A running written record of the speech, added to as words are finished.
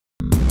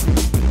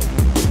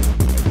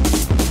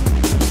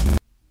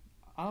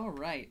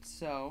Alright,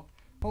 so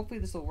hopefully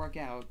this will work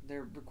out.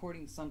 They're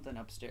recording something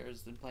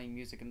upstairs and playing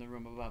music in the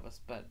room above us,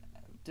 but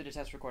did a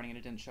test recording and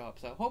it didn't show up,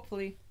 so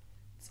hopefully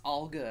it's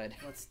all good.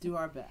 Let's do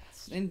our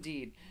best.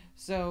 Indeed.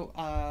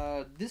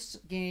 So, this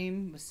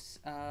game was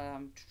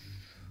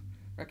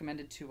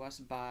recommended to us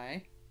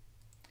by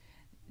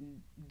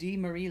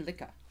Marie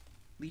Licea.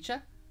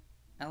 Licea?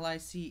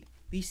 Licea.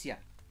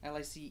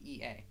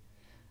 Licea.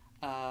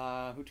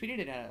 Who tweeted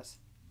it at us.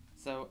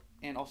 So,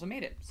 and also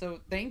made it.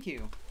 So, thank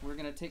you. We're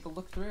going to take a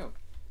look through.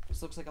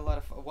 This looks like a lot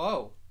of...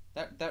 Whoa!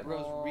 That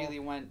rose really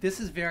went... This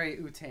is very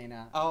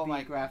Utena. Oh,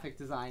 my graphic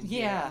design yeah.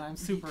 Here, and I'm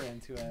super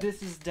into it.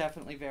 This is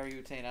definitely very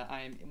Utena. I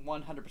am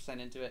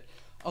 100% into it.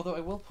 Although I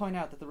will point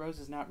out that the rose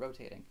is not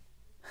rotating.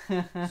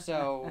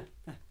 So,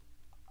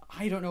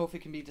 I don't know if it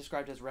can be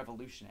described as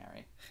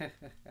revolutionary.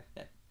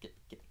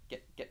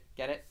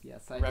 Get it?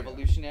 Yes, I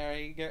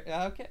Revolutionary. Do.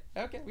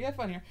 Okay, we have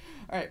fun here.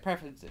 Alright,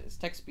 preferences,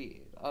 text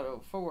speed, auto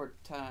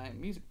forward time,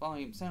 music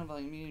volume, sound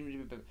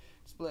volume,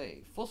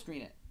 display, full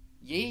screen it.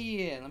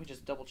 Yeah, let me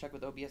just double check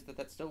with OBS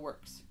that still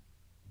works.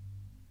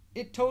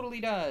 It totally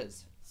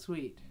does.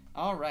 Sweet.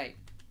 Alright.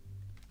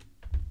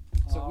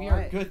 So we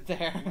are good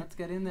there. Let's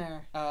get in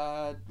there.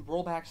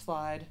 Roll back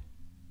slide.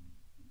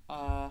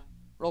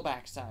 Roll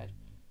back side.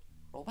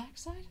 Roll back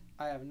side?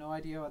 I have no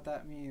idea what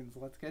that means.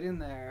 Let's get in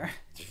there.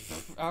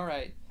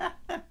 Alright.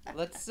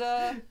 Let's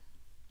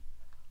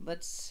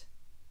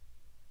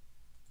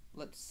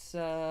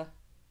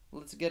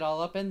get all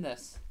up in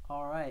this.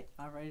 Alright,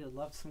 I'm ready to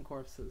love some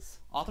corpses.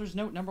 Author's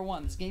note number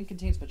 1. This game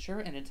contains mature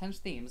and intense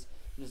themes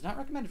and is not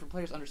recommended for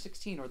players under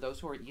 16 or those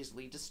who are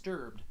easily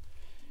disturbed.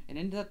 An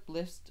in-depth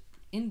list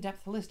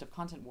of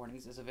content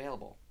warnings is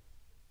available.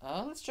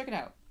 Let's check it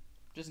out.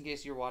 Just in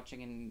case you're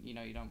watching and you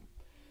don't...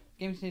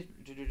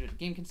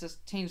 Game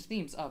contains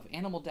themes of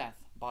animal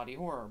death, body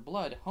horror,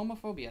 blood,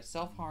 homophobia,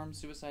 self-harm,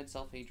 suicide,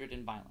 self-hatred,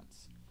 and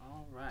violence.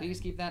 Alright. Please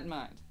keep that in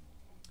mind.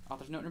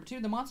 Author's note number 2.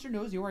 The monster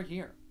knows you are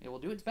here. It will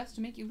do its best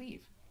to make you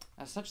leave.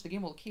 As such, the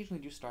game will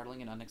occasionally do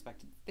startling and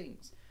unexpected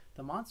things.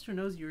 The monster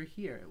knows you're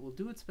here. It will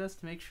do its best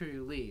to make sure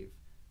you leave.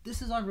 This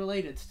is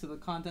unrelated to the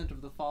content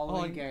of the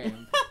following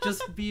game.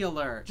 Just be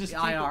alert. Just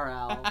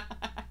IRL.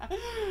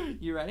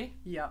 You ready?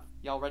 Yep.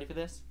 Y'all ready for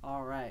this?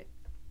 Alright.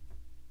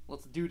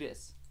 Let's do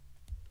this.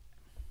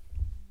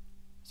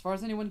 As far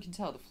as anyone can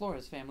tell, the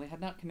Flores family had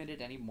not committed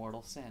any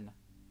mortal sin.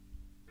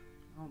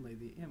 Only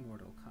the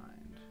immortal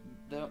kind.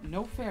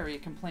 No fairy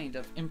complained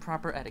of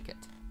improper etiquette.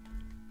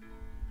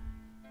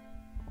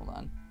 Hold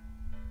on.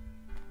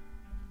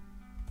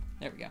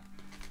 There we go.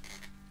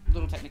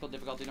 Little technical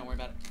difficulty, don't worry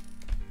about it.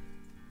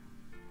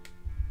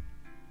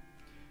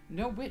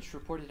 No witch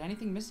reported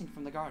anything missing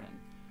from the garden.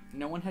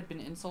 No one had been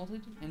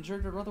insulted,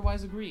 injured, or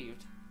otherwise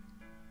aggrieved.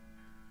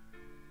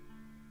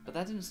 But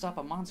that didn't stop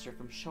a monster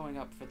from showing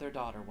up for their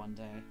daughter one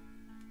day.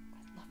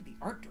 I love the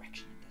art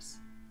direction in this.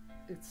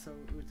 It's so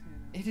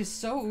Utena. It is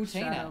so Utena.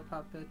 Shadow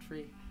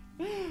puppetry.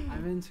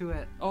 I'm into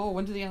it. Oh,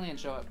 when did the alien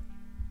show up?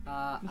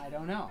 I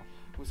don't know.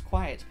 It was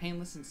quiet,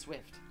 painless, and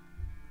swift.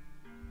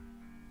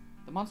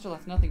 The monster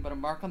left nothing but a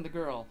mark on the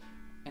girl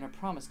and a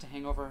promise to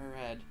hang over her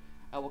head.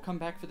 I will come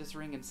back for this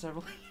ring in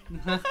several...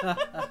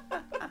 I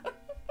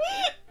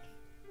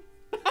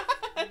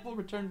will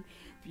return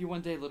for you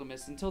one day, little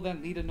miss. Until then,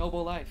 lead a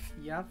noble life.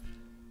 Yep.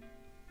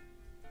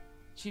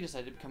 She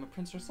decided to become a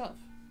prince herself.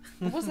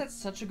 But was that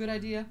such a good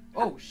idea?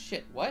 Oh,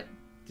 shit. What?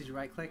 Did you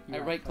right-click? I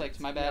right-clicked.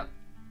 My bad. Yep.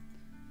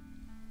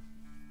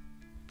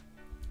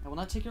 I will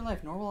not take your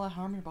life, nor will I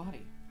harm your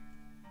body.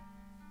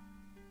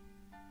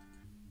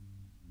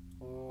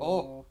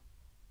 Oh.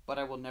 But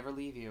I will never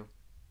leave you.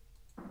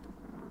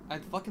 I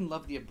fucking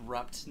love the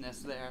abruptness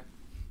there.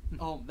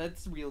 Oh,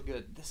 that's real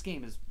good. This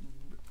game is...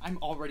 I'm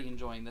already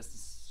enjoying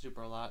this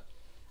super a lot.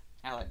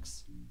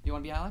 Alex. You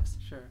want to be Alex?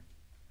 Sure.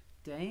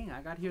 Dang,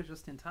 I got here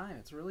just in time.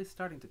 It's really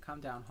starting to come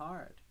down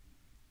hard.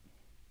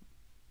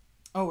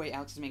 Oh, wait,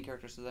 Alex is the main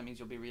character, so that means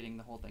you'll be reading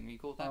the whole thing. Are you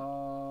cool with that?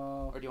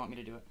 Or do you want me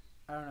to do it?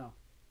 I don't know.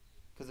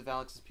 Because if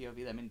Alex is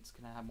POV, that means it's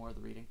going to have more of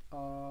the reading.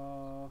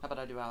 How about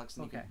I do Alex?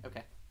 And okay.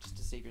 Okay, just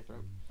to save your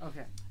throat.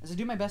 Okay. As I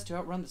do my best to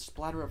outrun the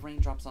splatter of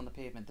raindrops on the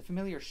pavement, the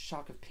familiar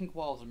shock of pink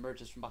walls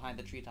emerges from behind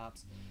the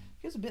treetops.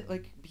 It feels a bit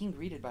like being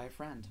greeted by a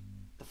friend.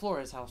 The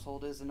Flores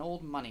household is an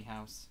old money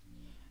house.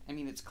 I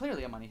mean, it's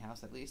clearly a money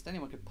house, at least.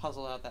 Anyone could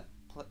puzzle out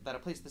that a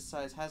place this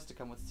size has to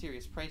come with a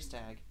serious price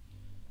tag.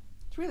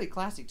 It's really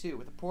classy, too,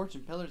 with a porch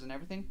and pillars and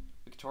everything.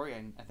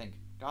 Victorian, I think.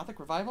 Gothic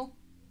revival?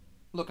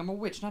 Look, I'm a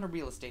witch, not a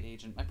real estate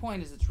agent. My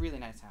point is it's a really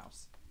nice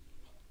house.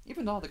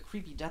 Even though all the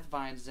creepy death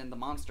vines and the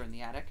monster in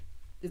the attic.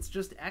 It's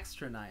just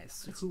extra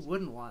nice. Who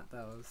wouldn't want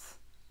those?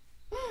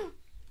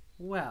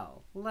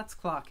 Well, let's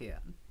clock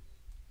in.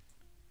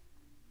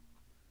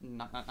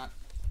 Not.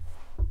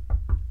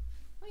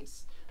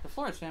 Nice. The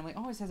Flores family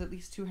always has at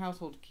least two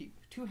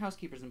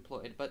housekeepers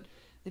employed, but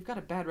they've got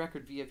a bad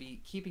record vis-a-vis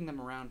keeping them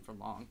around for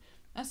long.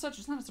 As such,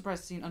 it's not a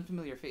surprise to see an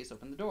unfamiliar face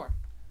open the door.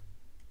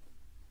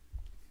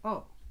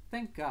 Oh,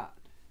 thank God.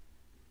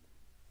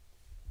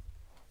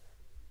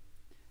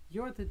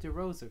 You're the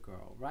DeRosa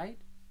girl, right?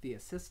 The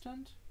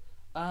assistant?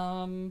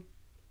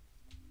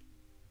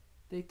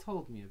 They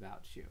told me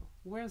about you.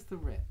 Where's the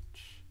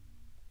rich?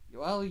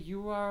 Well,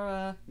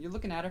 you're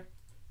looking at her.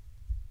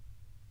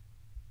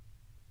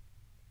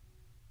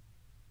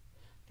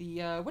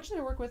 The witch that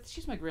I work with,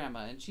 she's my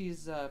grandma, and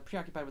she's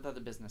preoccupied with other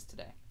business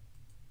today.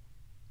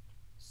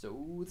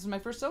 So this is my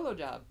first solo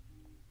job.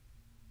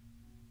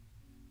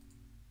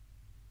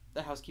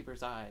 The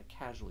housekeeper's eye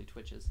casually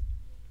twitches.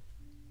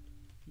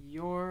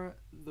 You're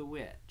the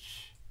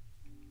witch.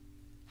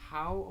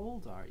 How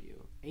old are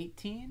you?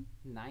 18?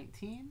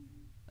 19?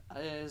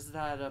 Is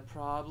that a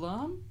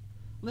problem?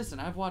 Listen,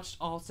 I've watched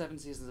all 7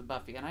 seasons of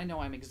Buffy, and I know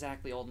I'm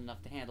exactly old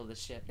enough to handle this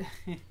shit.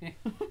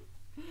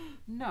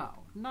 No,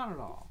 not at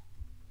all.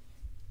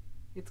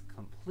 It's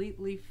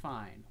completely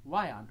fine.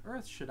 Why on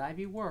earth should I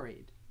be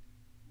worried?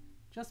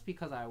 Just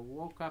because I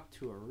woke up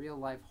to a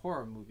real-life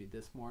horror movie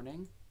this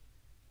morning.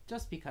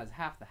 Just because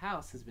half the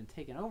house has been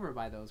taken over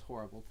by those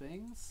horrible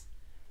things.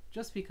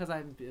 Just because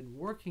I've been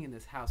working in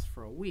this house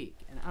for a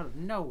week, and out of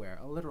nowhere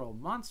a literal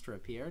monster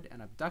appeared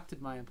and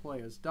abducted my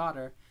employer's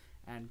daughter,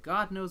 and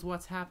God knows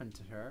what's happened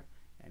to her,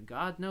 and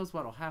God knows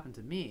what'll happen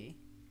to me.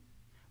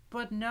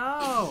 But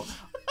no!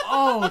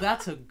 Oh,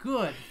 that's a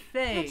good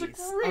face. That's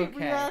a great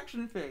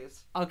reaction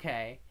face.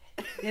 Okay,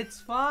 it's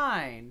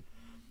fine.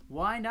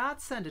 Why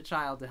not send a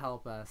child to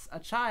help us? A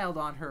child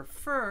on her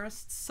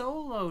first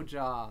solo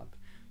job.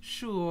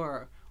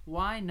 Sure,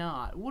 why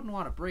not? Wouldn't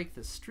want to break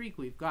the streak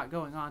we've got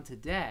going on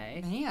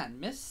today. Man,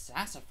 Miss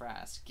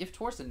Sassafras, gift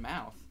horse in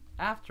mouth.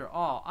 After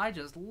all, I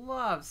just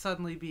love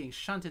suddenly being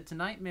shunted to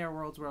nightmare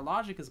worlds where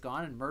logic is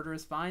gone and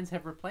murderous vines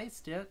have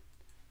replaced it.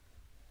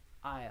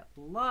 I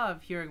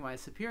love hearing my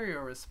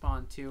superior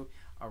respond to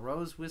 "A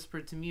rose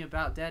whispered to me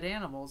about dead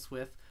animals"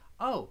 with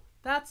 "Oh,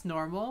 that's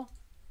normal."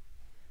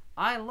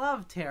 I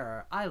love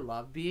terror. I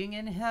love being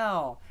in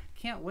hell.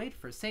 Can't wait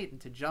for Satan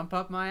to jump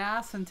up my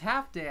ass and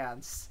tap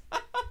dance.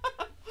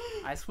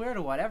 I swear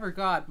to whatever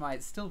god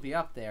might still be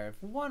up there,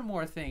 if one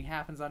more thing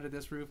happens under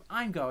this roof,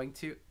 I'm going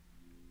to...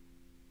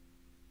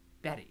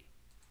 Betty.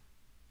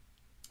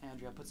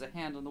 Andrea puts a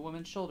hand on the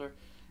woman's shoulder,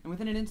 and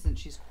within an instant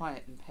she's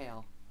quiet and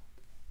pale.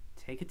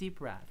 Take a deep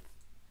breath.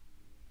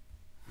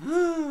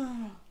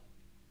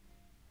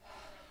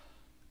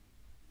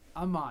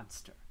 A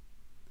monster.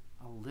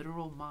 A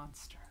literal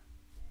monster.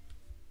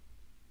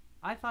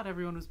 I thought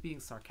everyone was being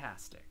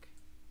sarcastic.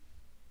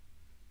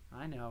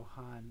 I know,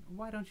 hon.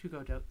 Why don't you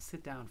go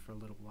sit down for a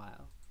little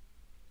while?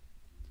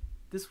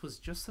 This was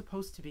just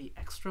supposed to be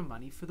extra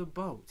money for the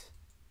boat.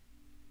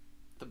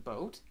 The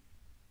boat?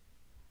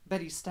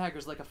 Betty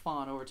staggers like a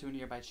fawn over to a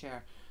nearby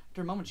chair.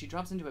 After a moment, she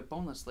drops into it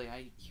bonelessly.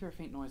 I hear a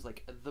faint noise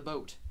like the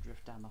boat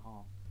drift down the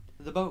hall.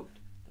 The boat.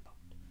 The boat.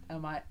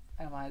 Am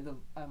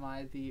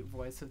I the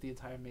voice of the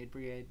entire maid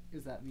brigade?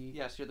 Is that me?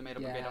 Yes, you're the maid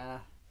brigade. Yeah.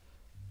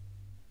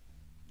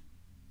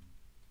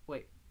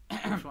 Wait,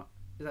 which one?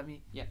 Is that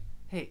me? Yeah.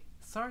 Hey,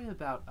 sorry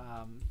about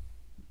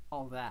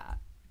all that.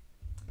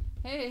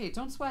 Hey,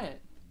 don't sweat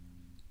it.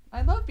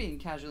 I love being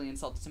casually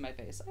insulted to my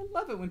face. I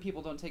love it when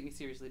people don't take me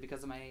seriously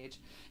because of my age.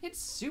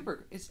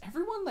 Is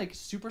everyone like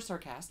super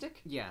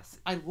sarcastic? Yes.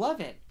 I love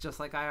it. Just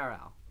like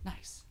IRL.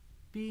 Nice.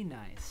 Be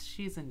nice.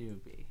 She's a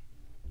newbie.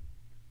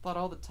 Thought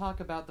all the talk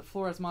about the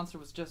Flores monster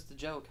was just a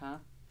joke, huh?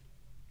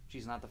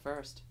 She's not the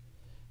first.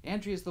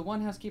 Andrea's the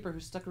one housekeeper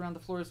who stuck around the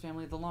Flores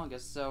family the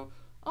longest, so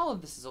all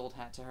of this is old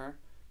hat to her.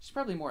 She's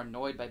probably more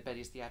annoyed by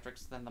Betty's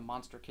theatrics than the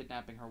monster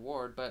kidnapping her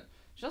ward, but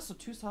she's also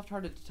too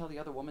soft-hearted to tell the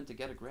other woman to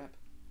get a grip.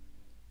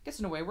 Guess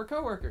in a way we're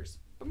co-workers,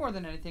 but more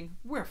than anything,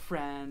 we're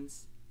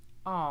friends.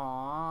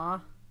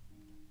 Aww.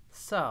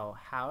 So,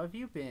 how have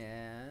you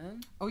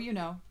been? Oh, you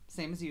know,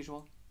 same as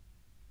usual.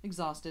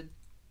 Exhausted.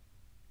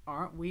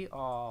 Aren't we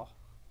all?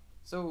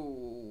 So,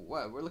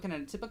 what, we're looking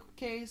at a typical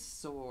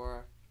case,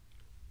 or...?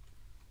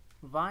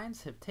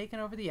 Vines have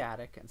taken over the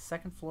attic and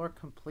second floor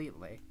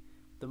completely.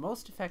 The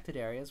most affected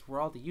areas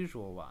were all the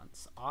usual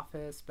ones.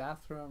 Office,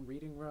 bathroom,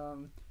 reading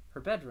room, her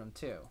bedroom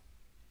too.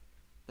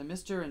 The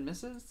Mr. and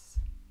Mrs.?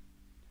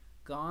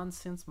 Gone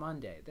since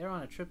Monday. They're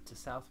on a trip to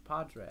South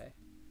Padre.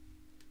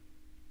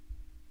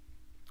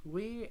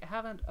 We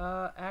haven't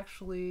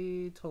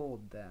actually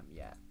told them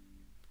yet.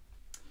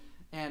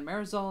 And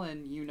Marisol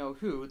and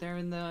you-know-who, they're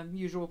in the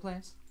usual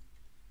place?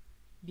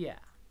 Yeah.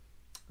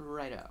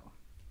 Righto.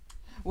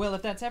 Well,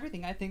 if that's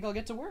everything, I think I'll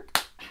get to work.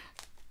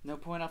 No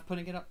point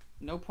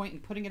in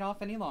putting it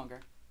off any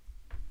longer.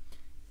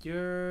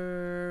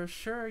 You're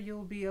sure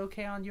you'll be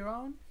okay on your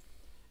own?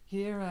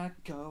 Here I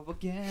go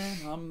again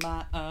on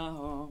my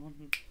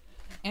own.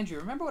 Andrew,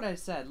 remember what I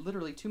said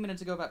literally 2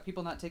 minutes ago about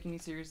people not taking me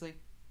seriously?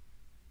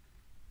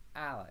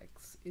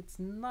 Alex, it's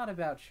not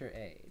about your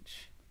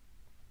age.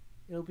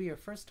 It'll be your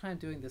first time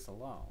doing this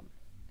alone.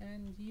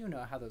 And you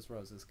know how those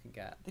roses can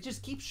get. They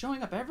just keep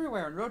showing up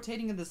everywhere and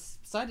rotating in the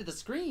side of the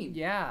screen.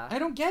 Yeah. I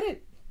don't get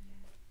it.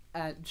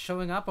 And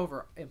showing up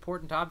over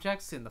important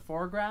objects in the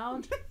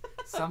foreground,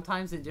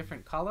 sometimes in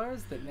different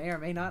colors that may or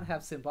may not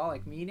have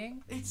symbolic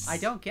meaning. I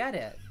don't get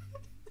it.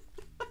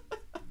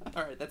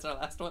 Alright, that's our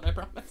last one, I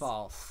promise.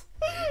 False.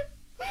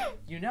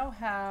 You know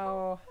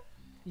how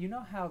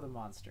the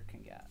monster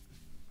can get.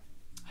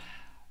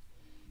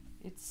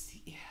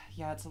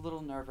 It's a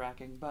little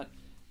nerve-wracking, but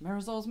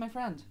Marisol's my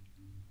friend.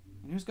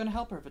 And who's going to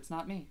help her if it's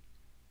not me?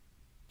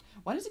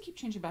 Why does it keep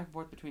changing back and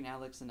forth between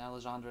Alex and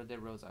Alejandra de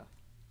Rosa?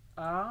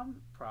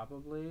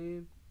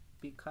 Probably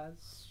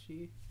because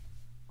she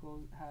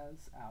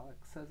has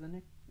Alex as a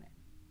nickname.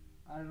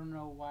 I don't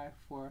know why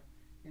for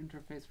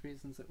interface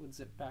reasons it would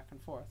zip back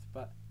and forth,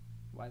 but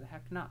why the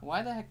heck not?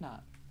 Why the heck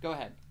not? Go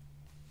ahead.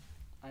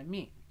 I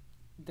mean,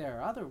 there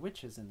are other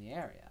witches in the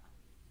area.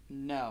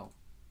 No.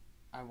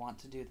 I want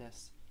to do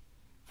this.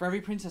 For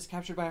every princess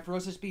captured by a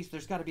ferocious beast,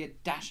 there's got to be a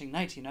dashing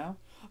knight, you know?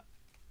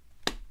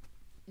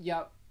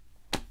 Yup.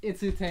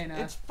 It's Utena.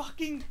 It's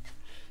fucking...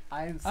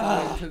 I am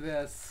so into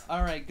this.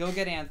 Alright, go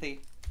get Anthe.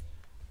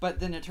 But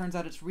then it turns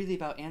out it's really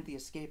about Anthe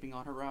escaping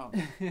on her own.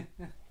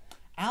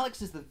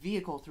 Alex is the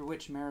vehicle through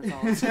which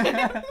Marisol is...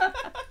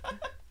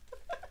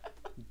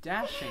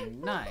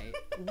 Dashing knight?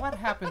 What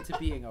happened to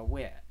being a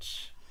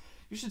witch?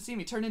 You should see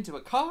me turn into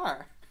a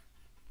car.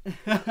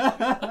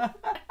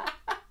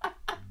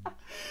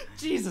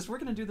 Jesus, we're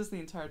gonna do this the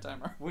entire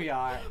time. We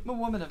are. I'm a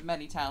woman of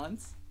many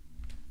talents.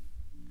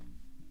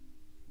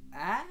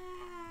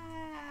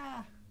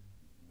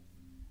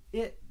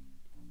 It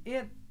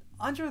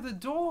under the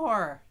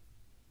door.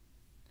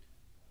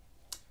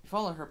 You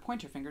follow her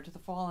pointer finger to the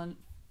fall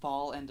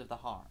end of the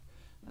hall.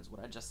 That's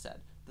what I just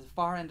said. The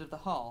far end of the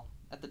hall,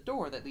 at the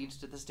door that leads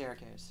to the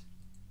staircase.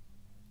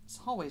 This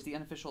hallway is the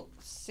unofficial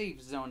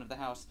safe zone of the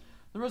house.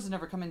 The Roses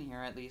never come in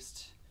here, at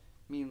least.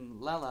 Me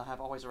and Lela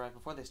have always arrived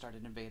before they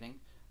started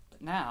invading.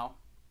 But now,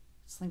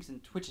 it slinks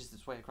and twitches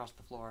its way across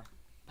the floor.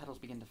 Petals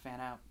begin to fan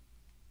out.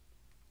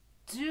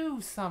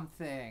 Do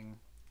something.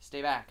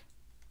 Stay back.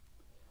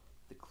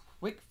 The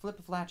quick flip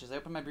of latches, I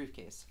open my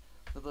briefcase.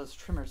 Those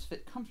trimmers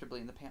fit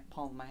comfortably in the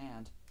palm of my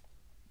hand.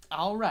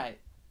 All right,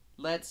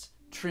 let's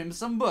trim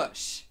some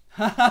bush.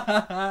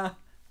 And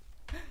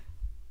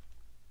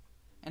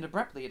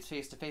abruptly, it's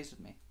face to face with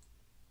me.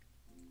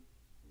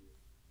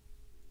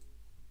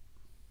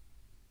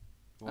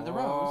 And the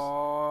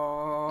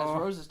rose, as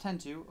roses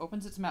tend to,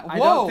 opens its mouth. I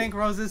don't think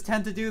roses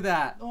tend to do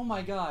that. Oh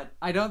my god.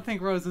 I don't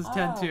think roses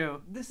tend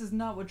to. This is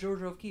not what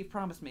Jojo O'Keefe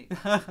promised me.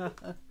 Oh,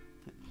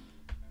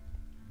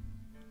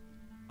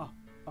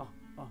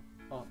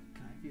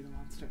 can I be the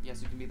monster?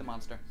 Yes, you can be the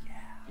monster. Yeah.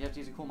 You have to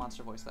use a cool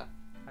monster voice, though.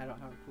 I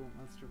don't have a cool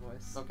monster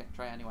voice. Okay,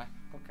 try anyway.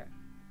 Okay.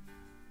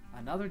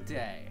 Another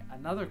day,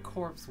 another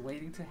corpse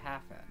waiting to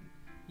happen.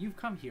 You've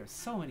come here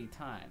so many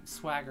times,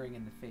 swaggering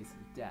in the face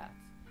of death.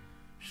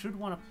 Should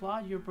one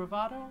applaud your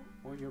bravado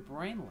or your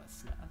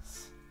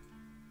brainlessness?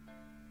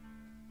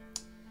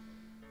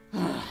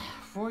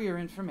 For your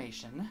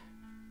information.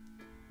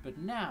 But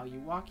now you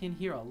walk in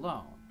here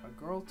alone, a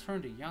girl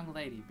turned a young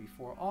lady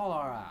before all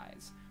our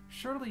eyes.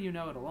 Surely you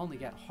know it'll only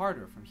get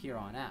harder from here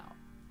on out.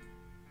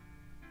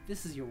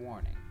 This is your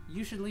warning.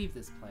 You should leave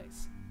this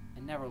place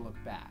and never look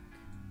back.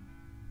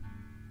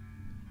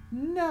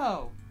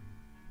 No!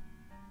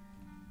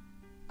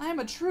 I am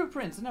a true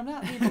prince, and I'm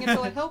not leaving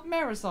until I help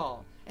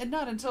Marisol, and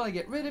not until I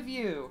get rid of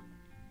you.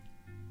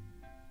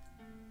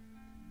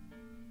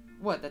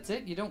 What, that's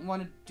it? You don't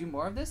want to do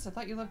more of this? I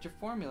thought you loved your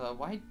formula.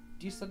 Why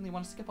do you suddenly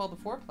want to skip all the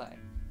foreplay?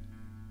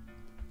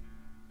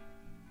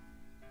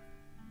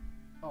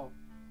 Oh,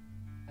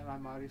 am I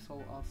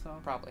Marisol also?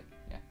 Probably,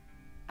 yeah.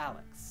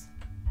 Alex.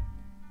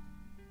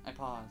 I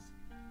pause.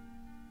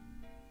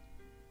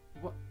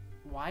 What?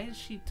 Why is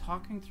she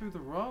talking through the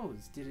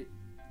rose? Did it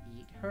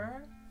eat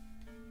her?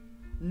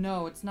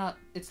 No, it's not.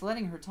 It's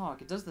letting her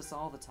talk. It does this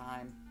all the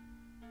time.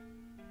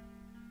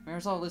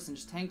 Marisol, listen,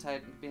 just hang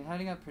tight. We'll be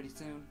heading up pretty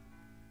soon.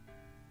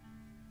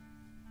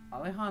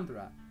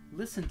 Alejandra,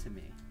 listen to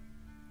me.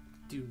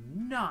 Do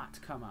not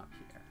come up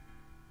here.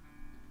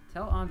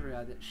 Tell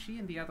Andrea that she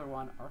and the other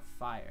one are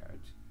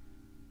fired.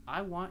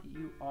 I want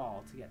you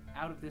all to get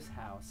out of this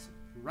house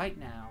right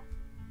now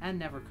and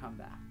never come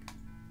back.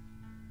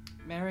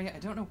 Mary, I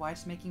don't know why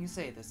it's making you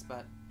say this,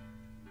 but...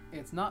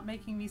 It's not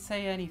making me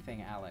say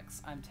anything,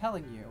 Alex. I'm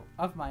telling you,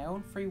 of my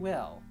own free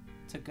will,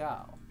 to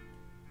go.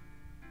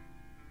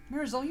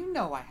 Marisol, you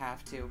know I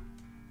have to.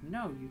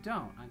 No, you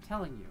don't. I'm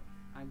telling you.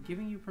 I'm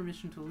giving you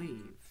permission to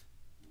leave.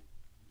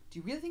 Do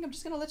you really think I'm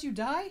just gonna let you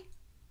die?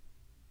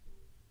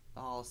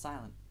 The hall is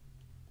silent.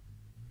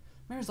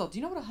 Marisol, do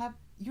you know what'll happen?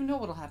 You know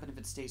what'll happen if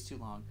it stays too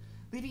long.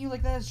 Leaving you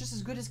like that is just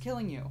as good as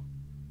killing you.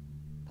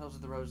 Petals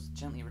of the rose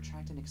gently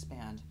retract and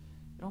expand.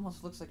 It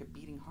almost looks like a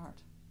beating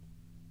heart.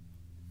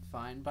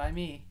 Fine by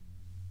me.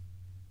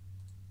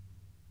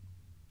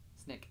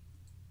 Snick.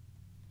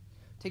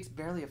 Takes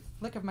barely a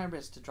flick of my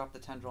wrist to drop the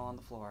tendril on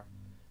the floor.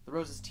 The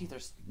rose's teeth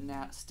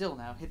are still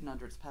now hidden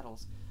under its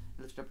petals.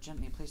 I lift it up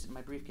gently and place it in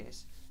my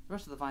briefcase. The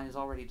rest of the vine is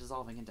already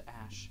dissolving into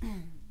ash.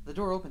 The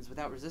door opens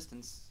without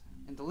resistance.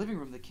 In the living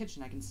room and the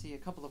kitchen, I can see a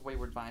couple of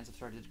wayward vines have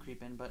started to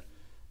creep in, but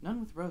none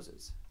with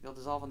roses. They'll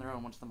dissolve on their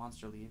own once the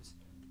monster leaves.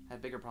 I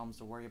have bigger problems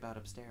to worry about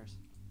upstairs.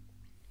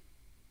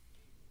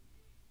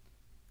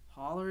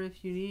 Holler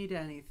if you need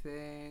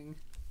anything.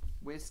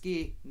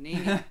 Whiskey.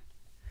 Need.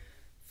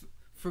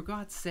 For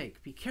God's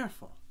sake, be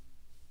careful.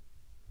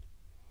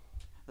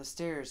 The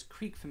stairs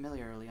creak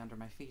familiarly under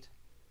my feet.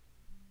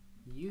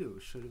 You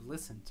should have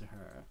listened to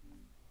her.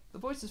 The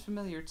voice is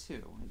familiar,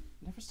 too.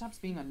 It never stops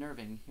being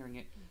unnerving, hearing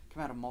it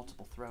come out of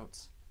multiple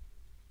throats.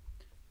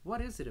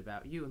 What is it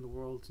about you and the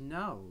world to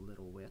know,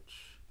 little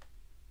witch?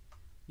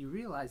 You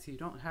realize you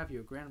don't have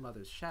your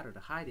grandmother's shadow to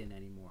hide in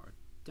anymore,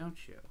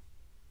 don't you?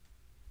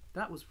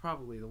 That was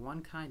probably the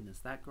one kindness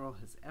that girl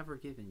has ever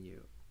given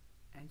you,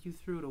 and you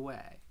threw it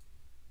away.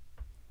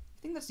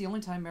 You think that's the only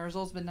time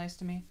Marisol's been nice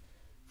to me?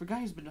 For a guy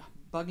who's been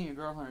bugging a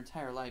girl her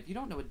entire life, you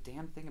don't know a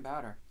damn thing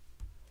about her.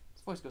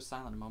 His voice goes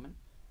silent a moment.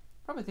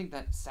 Probably think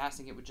that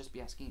sassing it would just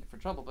be asking it for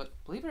trouble, but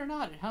believe it or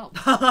not, it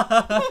helps.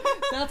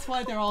 That's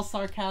why they're all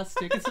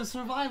sarcastic. It's a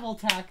survival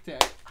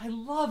tactic. I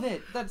love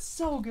it. That's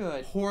so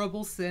good.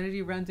 Horrible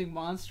sanity-rending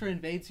monster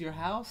invades your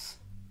house?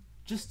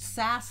 Just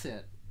sass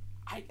it.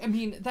 I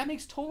mean, that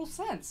makes total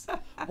sense.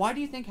 Why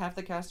do you think half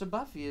the cast of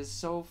Buffy is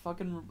so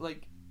fucking,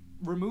 like,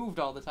 removed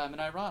all the time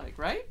and ironic,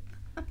 right?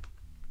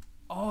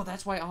 Oh,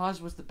 that's why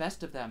Oz was the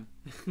best of them.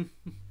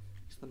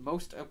 He's the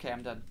most... Okay,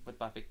 I'm done with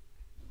Buffy.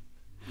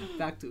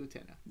 Back to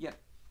Utena. Yep.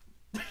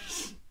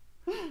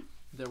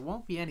 There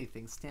won't be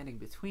anything standing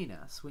between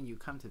us when you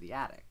come to the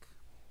attic.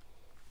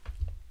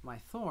 My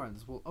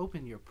thorns will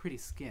open your pretty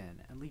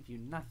skin and leave you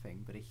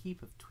nothing but a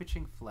heap of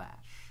twitching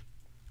flesh.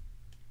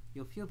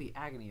 You'll feel the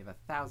agony of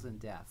 1,000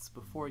 deaths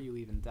before you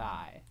even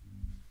die.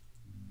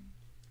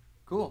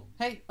 Cool.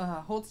 Hey,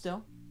 hold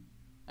still.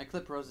 I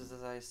clip roses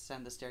as I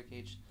ascend the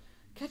staircase,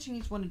 catching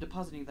each one and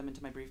depositing them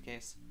into my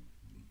briefcase.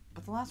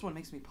 But the last one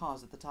makes me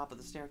pause at the top of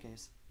the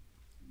staircase.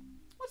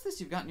 What's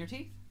this you've got in your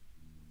teeth?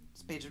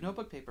 It's a page of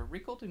notebook paper,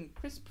 wrinkled and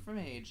crisp from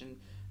age and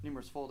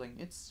numerous folding.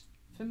 It's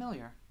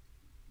familiar.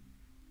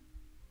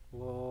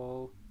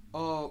 Whoa.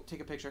 Oh, take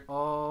a picture.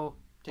 Oh.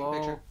 Take a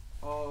picture.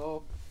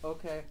 Oh.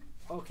 Okay.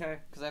 Okay.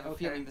 Because I have a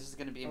feeling this is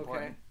going to be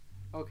important.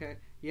 Okay.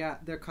 Yeah,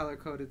 they're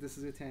color-coded. This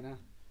is Utena.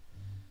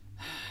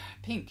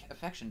 Pink,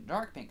 affection.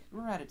 Dark pink,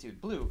 gratitude.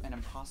 Blue, an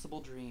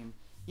impossible dream.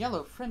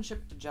 Yellow,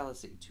 friendship to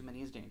jealousy. Too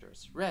many is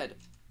dangerous. Red,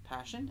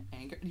 passion,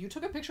 anger. You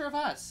took a picture of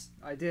us.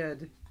 I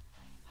did.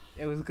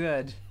 It was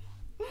good.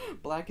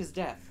 Black is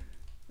death.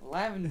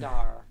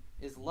 Lavender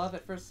is love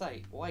at first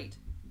sight. White,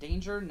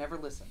 danger, never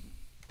listen.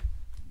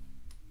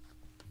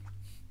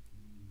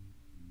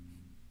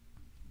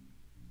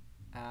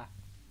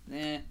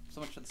 So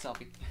much for the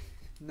selfie.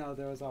 No,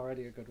 there was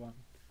already a good one.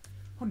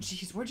 Oh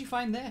jeez, where'd you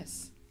find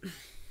this?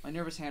 My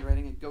nervous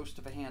handwriting, a ghost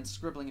of a hand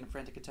scribbling in a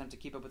frantic attempt to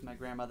keep up with my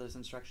grandmother's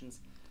instructions.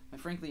 My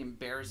frankly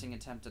embarrassing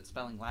attempt at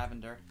spelling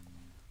lavender.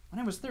 When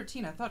I was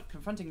 13, I thought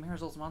confronting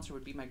Marisol's monster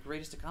would be my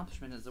greatest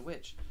accomplishment as a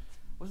witch. I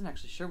wasn't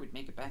actually sure we'd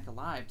make it back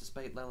alive,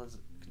 despite Lela's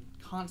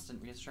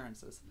constant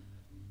reassurances.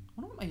 I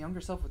wonder what my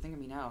younger self would think of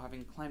me now,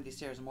 having climbed these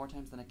stairs more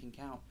times than I can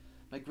count.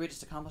 My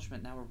greatest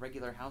accomplishment now a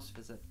regular house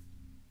visit.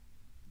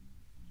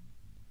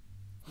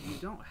 You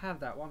don't have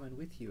that woman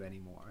with you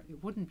anymore.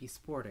 It wouldn't be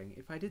sporting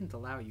if I didn't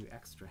allow you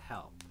extra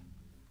help.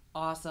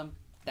 Awesome.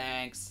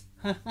 Thanks.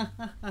 I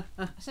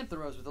snipped the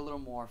rose with a little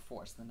more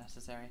force than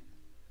necessary.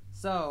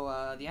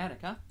 So, the attic,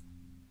 huh?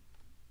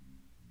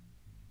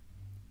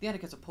 The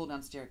attic has a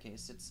pull-down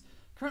staircase. It's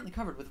currently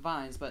covered with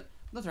vines, but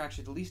those are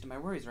actually the least of my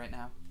worries right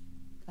now.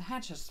 The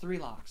hatch has 3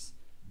 locks.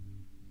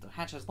 The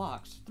hatch has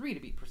locks, 3 to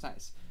be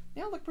precise.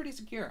 They all look pretty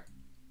secure.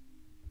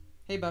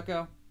 Hey,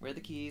 Bucko, where are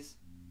the keys?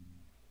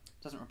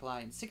 Doesn't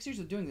reply. In 6 years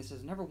of doing this,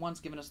 has never once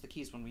given us the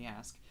keys when we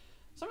ask.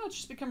 Somehow it's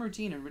just become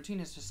routine, and routine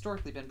has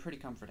historically been pretty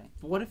comforting.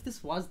 But what if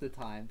this was the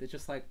time? They're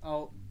just like,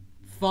 oh,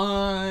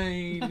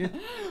 fine.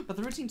 But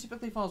the routine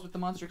typically follows with the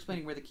monster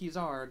explaining where the keys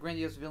are, a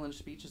grandiose villain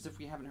speech as if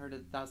we haven't heard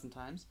it 1,000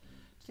 times.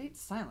 Today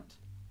it's silent.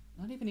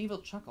 Not even an evil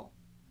chuckle.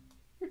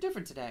 You're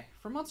different today.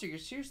 For a monster, you're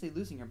seriously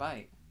losing your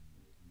bite.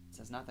 It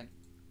says nothing.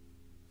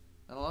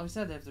 I've always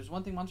said that if there's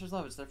one thing monsters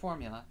love, it's their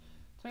formula.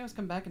 To make us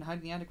come back and hide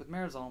in the attic with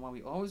Marisol while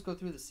we always go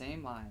through the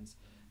same lines.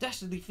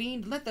 Dastardly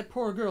fiend, let that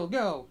poor girl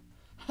go!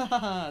 Ha ha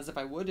ha, as if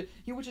I would.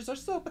 You witches are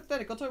so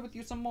pathetic. I'll toy with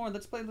you some more.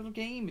 Let's play a little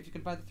game. If you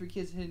can find the 3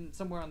 kids hidden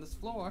somewhere on this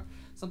floor.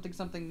 Something,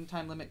 something,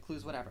 time limit,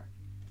 clues, whatever.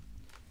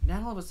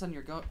 Now all of a sudden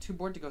you're too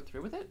bored to go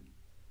through with it?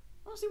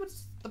 Honestly,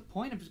 what's the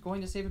point of going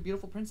to save a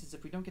beautiful princess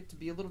if we don't get to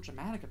be a little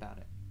dramatic about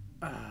it?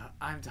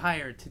 I'm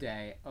tired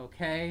today,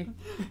 okay?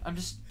 I'm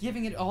just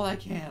giving it all I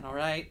can,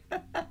 alright?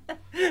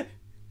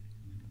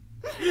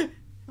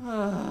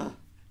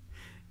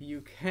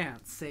 You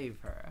can't save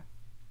her.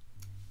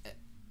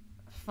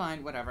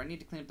 Fine, whatever. I need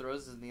to clean up the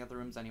roses in the other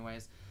rooms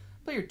anyways.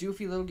 Play your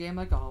doofy little game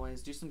like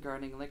always. Do some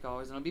gardening like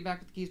always. And I'll be back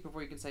with the keys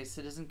before you can say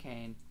Citizen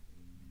Kane.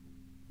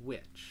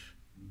 Witch.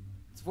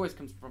 Its voice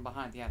comes from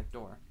behind the attic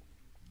door.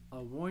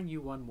 I'll warn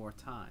you one more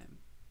time.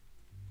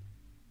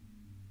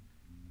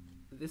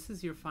 This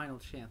is your final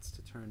chance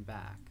to turn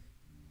back.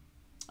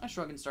 I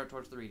shrug and start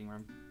towards the reading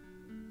room.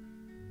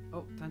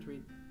 Oh, time to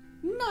read.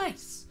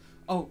 Nice!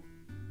 Oh,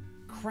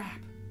 crap.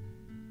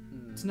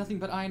 It's nothing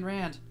but Ayn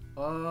Rand.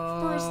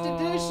 Oh, First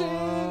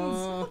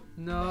editions!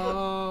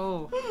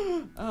 No!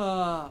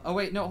 Oh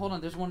wait, no, hold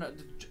on. There's one.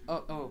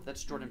 Oh,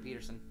 that's Jordan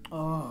Peterson.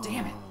 Oh.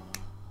 Damn it.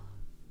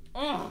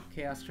 Oh.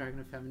 Chaos Dragon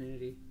of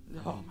Femininity.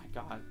 Oh my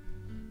god.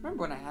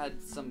 Remember when I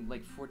had some,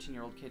 like,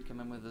 14-year-old kid come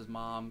in with his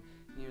mom,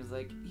 and he was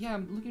like, yeah,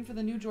 I'm looking for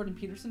the new Jordan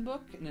Peterson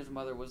book, and his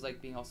mother was,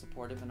 like, being all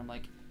supportive, and I'm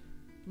like,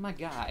 my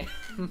guy.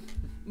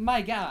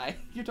 My guy.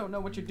 You don't know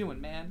what you're doing,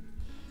 man.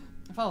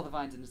 I follow the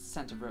vines in the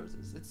scent of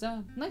roses. It's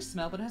a nice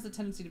smell, but it has a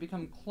tendency to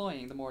become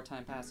cloying the more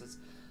time passes.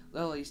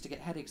 Lila used to get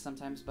headaches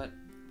sometimes, but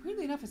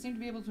weirdly enough, I seem to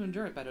be able to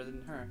endure it better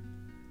than her.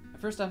 My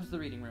first stop was the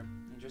reading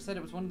room. Angel said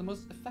it was one of the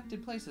most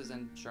affected places,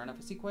 and sure enough,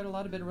 I see quite a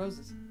lot of bitter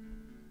roses.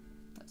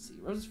 Let's see,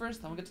 roses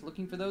first, then we'll get to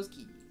looking for those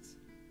keys.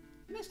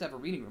 It'd be nice to have a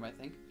reading room, I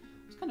think.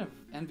 I was kind of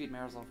envied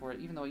Marisol for it,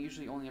 even though I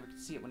usually only ever could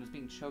see it when it was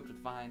being choked with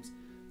vines.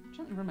 I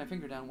gently run my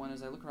finger down one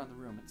as I look around the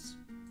room. It's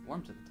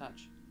warm to the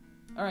touch.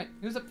 Alright,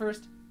 who's up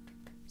first?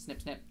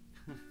 Snip, snip.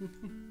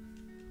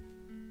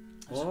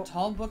 There's a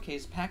tall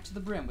bookcase packed to the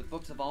brim with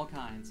books of all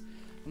kinds.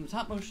 From the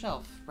topmost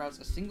shelf sprouts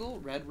a single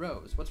red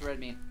rose. What's red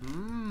mean?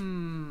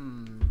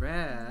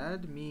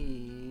 Red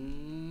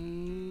means...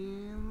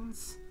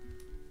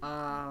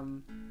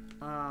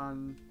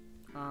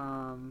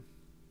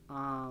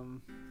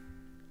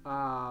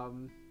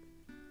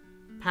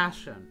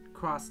 passion,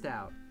 crossed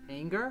out.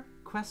 Anger?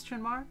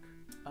 Question mark?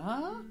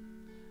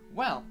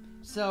 Well,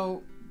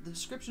 so the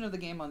description of the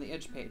game on the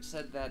Edge page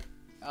said that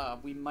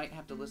we might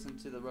have to listen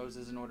to the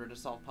roses in order to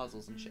solve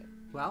puzzles and shit.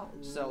 Well,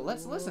 so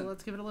let's listen.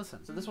 Let's give it a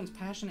listen. So this one's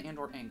passion and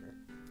or anger.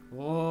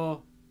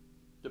 Whoa.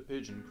 The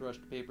pigeon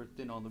crushed paper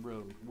thin on the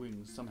road,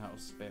 wings somehow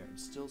spared,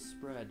 still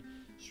spread,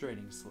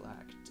 straining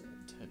slack,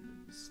 dead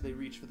tendons. They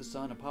reach for the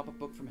sun, a pop-up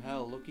book from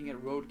hell. Looking at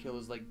roadkill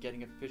is like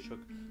getting a fishhook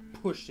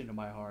pushed into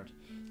my heart.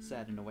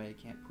 Sad in a way I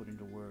can't put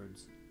into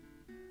words.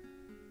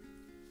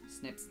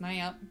 Snip,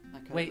 snap. I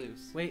cut it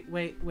loose. Wait.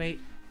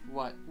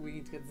 What? We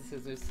need to get the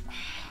scissors.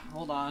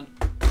 Hold on.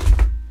 The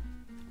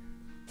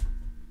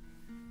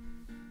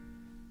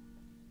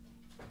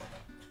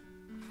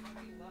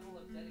level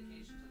of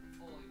dedication to the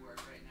Foley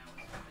work right now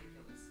is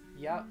ridiculous.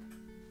 Yep.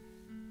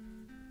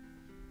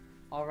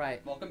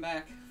 Alright. Welcome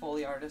back,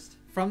 Foley artist.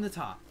 From the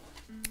top.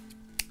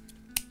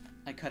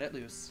 I cut it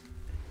loose.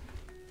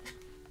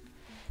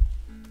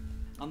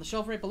 On the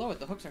shelf right below it,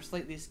 the hooks are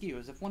slightly askew,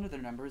 as if one of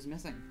their number is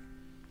missing.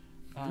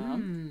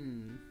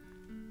 From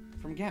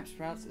gap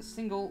sprouts a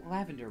single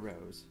lavender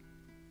rose.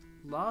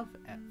 Love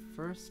at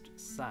first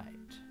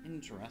sight.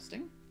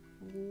 Interesting.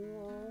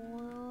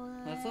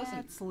 Let's listen.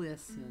 Let's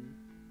listen.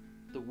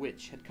 The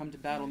witch had come to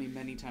battle me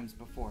many times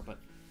before, but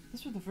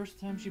this was the first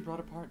time she brought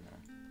a partner.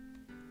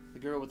 The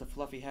girl with a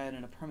fluffy head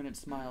and a permanent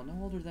smile, no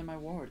older than my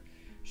ward.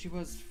 She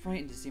was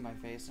frightened to see my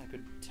face. I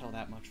could tell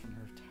that much from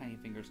her tiny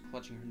fingers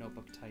clutching her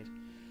notebook tight.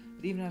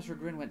 But even as her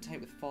grin went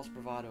tight with false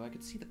bravado, I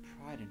could see the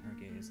pride in her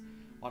gaze,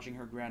 watching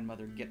her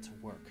grandmother get to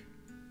work.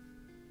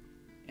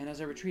 And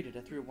as I retreated,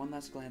 I threw one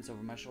last glance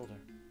over my shoulder.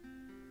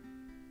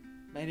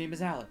 My name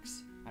is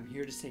Alex. I'm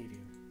here to save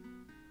you.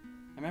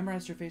 I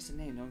memorized her face and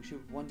name, knowing she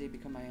would one day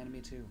become my enemy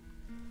too.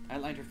 I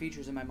outlined her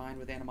features in my mind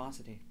with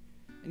animosity,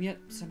 and yet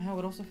somehow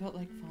it also felt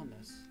like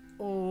fondness.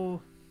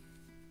 Oh.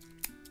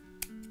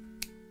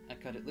 I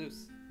cut it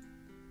loose.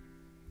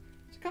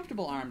 It's a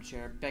comfortable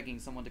armchair, begging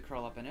someone to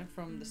curl up in it.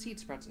 From the seat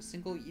sprouts a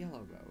single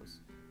yellow rose.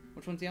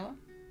 Which one's yellow?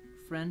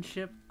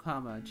 Friendship,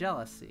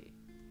 jealousy.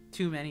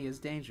 Too many is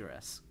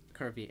dangerous.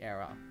 Curvy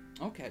era.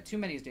 Okay, too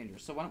many is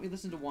dangerous. So why don't we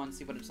listen to one,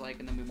 see what it's like,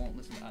 and then we won't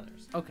listen to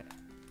others. Okay.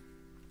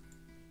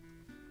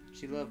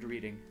 She loved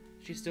reading.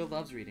 She still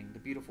loves reading. The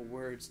beautiful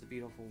words, the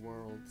beautiful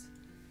worlds.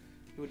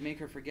 It would make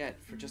her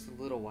forget, for just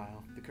a little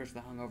while, the curse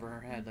that hung over her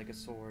head like a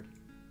sword.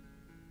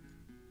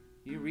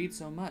 You read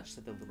so much,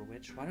 said the little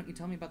witch. Why don't you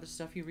tell me about the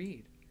stuff you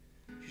read?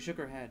 She shook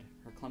her head,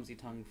 her clumsy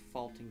tongue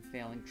faulting,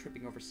 failing,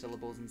 tripping over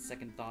syllables and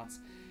second thoughts.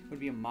 It would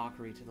be a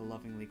mockery to the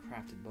lovingly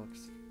crafted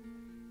books.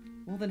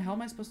 Well, then how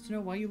am I supposed to know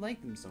why you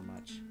like them so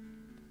much?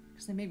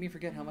 Because they make me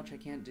forget how much I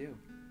can't do.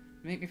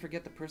 They make me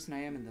forget the person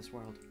I am in this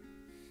world.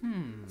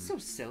 It's so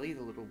silly,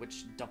 the little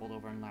witch doubled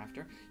over in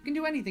laughter. You can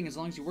do anything as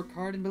long as you work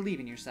hard and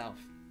believe in yourself.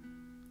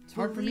 It's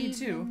hard for me,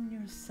 too. Believe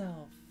in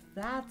yourself.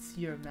 That's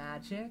your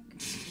magic.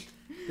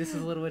 This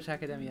is Little Witch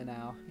Academia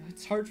now.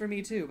 It's hard for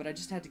me, too, but I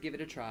just had to give it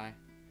a try.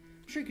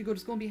 I'm sure you could go to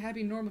school and be happy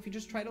and normal if you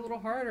just tried a little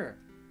harder.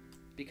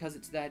 Because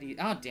it's that easy.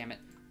 Ah, damn it.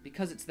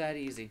 Because it's that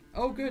easy.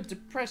 Oh, good.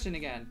 Depression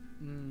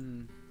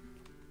again.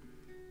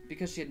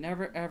 Because she had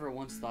never, ever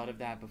once thought of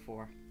that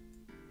before.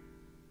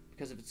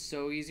 Because if it's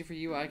so easy for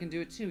you, I can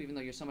do it too, even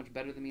though you're so much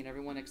better than me and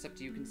everyone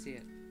except you can see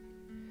it.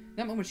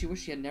 That moment she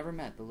wished she had never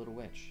met the little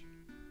witch.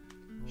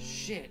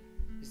 Shit.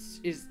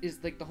 Is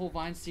like the whole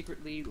vine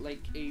secretly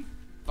like a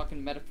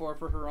fucking metaphor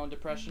for her own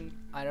depression?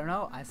 I don't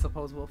know. I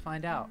suppose we'll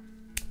find out.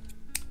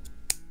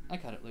 I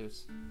cut it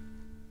loose.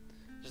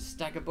 Just a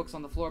stack of books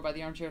on the floor by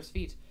the armchair's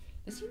feet.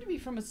 They seem to be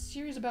from a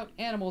series about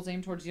animals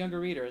aimed towards younger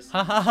readers.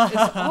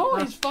 It's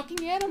always fucking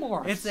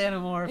Animorphs. It's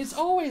Animorphs. It's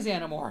always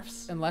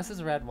Animorphs. Unless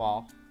it's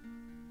Redwall.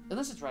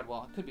 Unless it's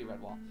Redwall. It could be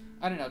Redwall.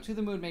 I don't know. To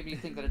the Moon made me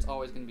think that it's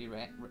always going to be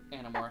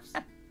Animorphs.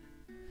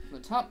 From the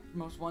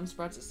topmost one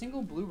sprouts a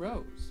single blue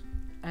rose.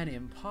 An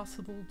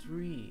impossible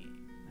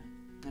dream.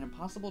 An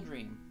impossible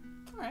dream.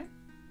 Alright.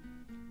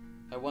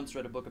 I once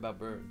read a book about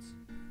birds.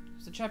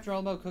 It's a chapter all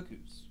about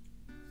cuckoos.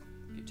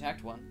 If you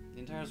attacked one,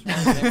 the entire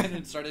swarm came in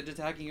and started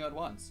attacking you at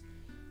once.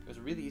 It was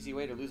a really easy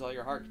way to lose all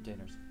your heart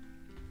containers.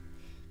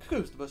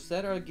 Cuckoos, the book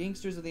said, are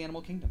gangsters of the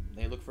animal kingdom.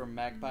 They look for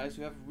magpies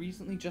who have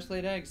recently just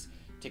laid eggs,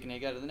 take an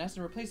egg out of the nest,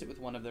 and replace it with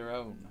one of their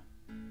own.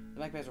 The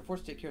magpies are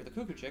forced to take care of the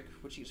cuckoo chick,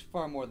 which eats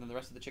far more than the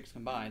rest of the chicks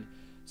combined,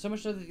 so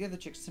much so that the other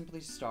chicks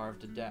simply starve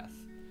to death.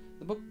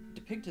 The book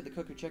depicted the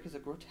cuckoo chick as a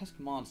grotesque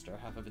monster,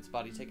 half of its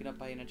body taken up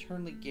by an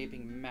eternally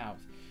gaping mouth,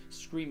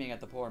 screaming at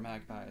the poor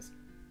magpies.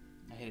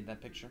 I hated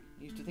that picture.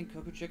 I used to think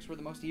cuckoo chicks were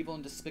the most evil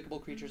and despicable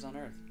creatures on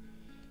Earth.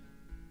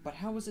 But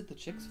how was it the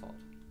chick's fault?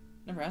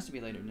 Never asked to be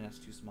laid in a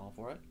nest too small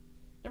for it.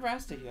 Never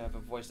asked to have a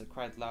voice that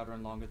cried louder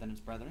and longer than its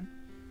brethren.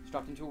 It's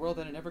dropped into a world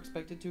that it never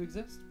expected to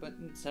exist, but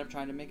instead of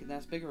trying to make its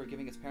nest bigger or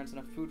giving its parents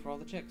enough food for all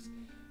the chicks,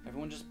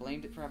 everyone just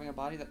blamed it for having a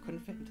body that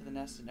couldn't fit into the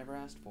nest it never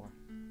asked for.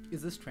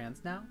 Is this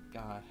trans now?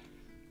 God.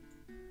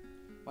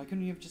 Why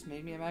couldn't you have just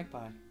made me a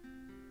magpie?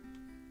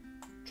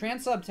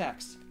 Trans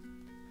subtext.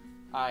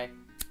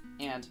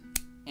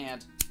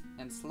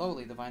 And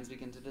slowly the vines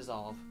begin to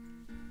dissolve.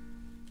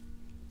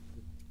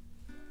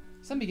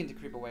 Some begin to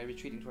creep away,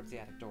 retreating towards the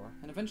attic door,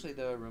 and eventually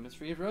the room is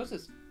free of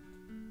roses.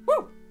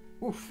 Woo!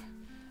 Oof.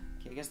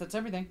 Okay, I guess that's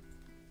everything.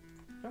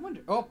 But I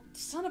wonder... Oh,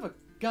 son of a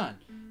gun!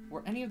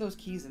 Were any of those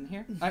keys in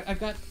here? I've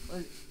got...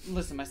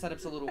 listen, my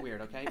setup's a little weird,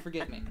 okay?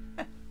 Forgive me.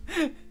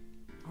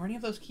 Are any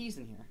of those keys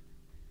in here?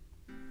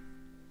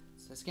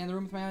 So I scan the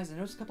room with my eyes and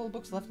notice a couple of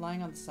books left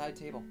lying on the side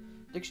table.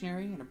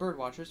 Dictionary and a bird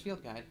watcher's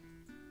field guide.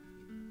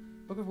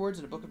 Book of words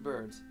and a book of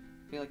birds.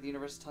 I feel like the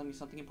universe is telling me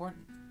something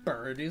important.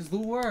 Bird is the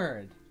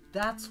word.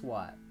 That's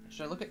what.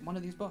 Should I look at one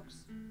of these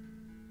books?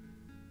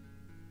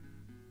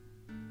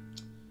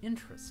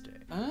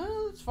 Interesting.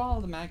 Let's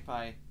follow the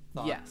magpie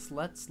thought. Yes,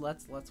 let's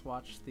watch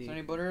the Is there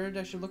any bird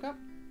I should look up?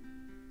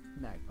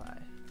 magpie.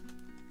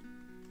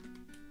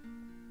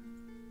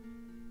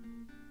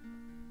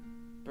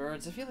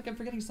 Birds. I feel like I'm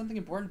forgetting something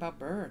important about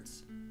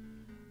birds.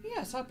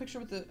 Yeah, I saw a picture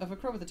of a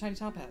crow with a tiny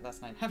top hat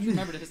last night. I have to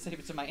remember to save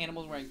it to my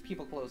animals wearing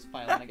people clothes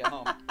file when I get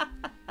home.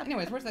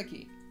 Anyways, where's that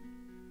key?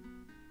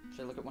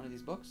 Should I look at one of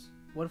these books?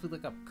 What if we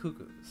look up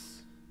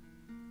cuckoos?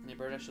 Any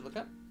bird I should look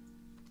up?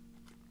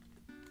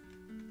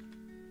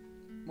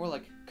 More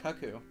like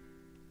cuckoo.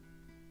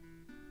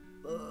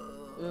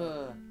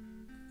 Ugh.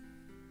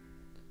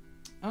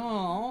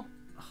 Oh.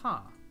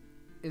 Huh.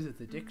 Is it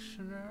the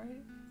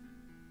dictionary?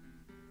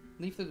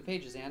 Leaf through the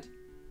pages, and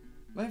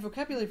my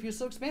vocabulary feels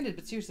so expanded,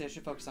 but seriously, I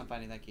should focus on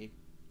finding that key.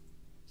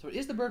 So it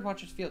is the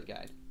Birdwatcher's Field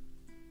Guide.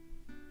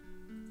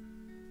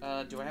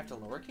 Do I have to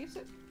lowercase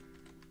it?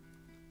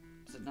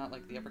 Is it not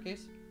like the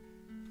uppercase?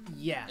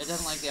 Yes. It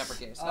doesn't like the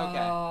uppercase. Okay.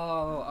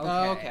 Oh,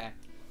 okay. Okay.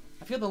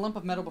 I feel the lump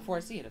of metal before I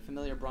see it. A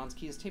familiar bronze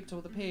key is taped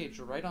to the page,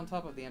 right on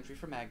top of the entry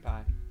for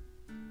Magpie.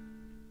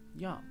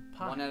 Yum.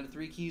 Pie. 1 out of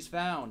 3 keys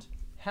found.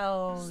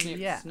 Hell Snip,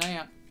 yeah.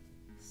 snap.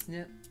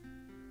 Snip.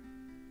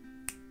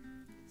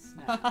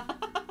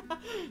 Snap.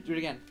 Do it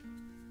again.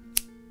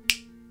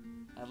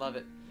 I love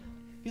it.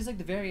 Feels like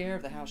the very air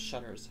of the house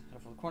shudders. Out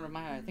of the corner of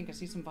my eye, I think I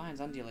see some vines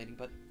undulating,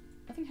 but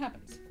nothing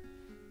happens.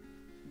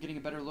 Getting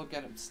a better look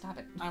at it. Stop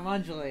it. I'm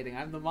undulating.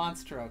 I'm the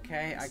monster,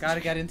 okay? I gotta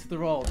get into the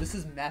role. This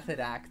is method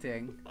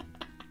acting.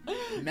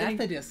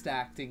 Methodist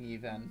acting,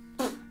 even.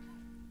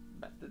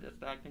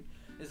 Methodist acting.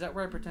 Is that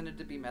where I pretended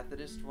to be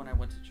Methodist when I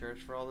went to church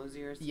for all those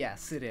years?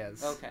 Yes, it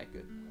is. Okay,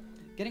 good.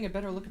 Getting a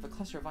better look at the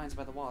cluster of vines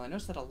by the wall, I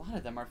noticed that a lot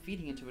of them are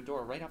feeding into a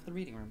door right off the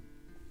reading room.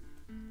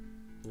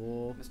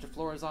 Cool. Mr.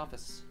 Flores'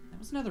 office. That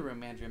was another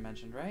room Andrea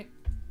mentioned, right?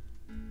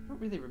 I don't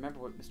really remember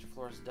what Mr.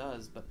 Flores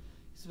does, but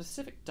he's a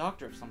specific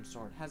doctor of some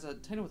sort. Has a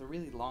title with a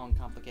really long,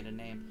 complicated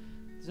name.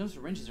 There's no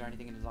syringes or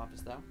anything in his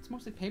office, though. It's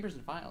mostly papers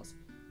and files.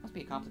 Must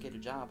be a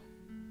complicated job.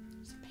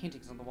 There's some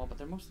paintings on the wall, but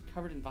they're mostly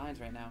covered in vines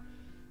right now.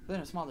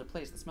 Within a smaller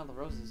place, the smell of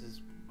roses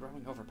is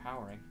growing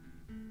overpowering.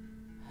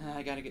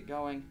 I gotta get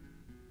going.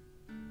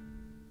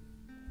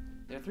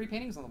 There are 3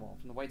 paintings on the wall.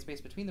 From the white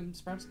space between them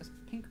sprouts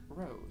a pink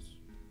rose.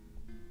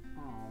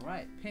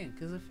 Alright, pink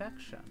is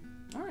affection.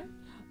 Alright.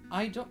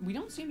 We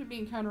don't seem to be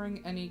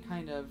encountering any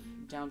kind of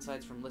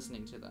downsides from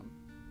listening to them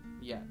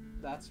yet.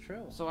 That's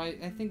true. So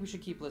I think we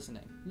should keep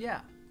listening.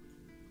 Yeah.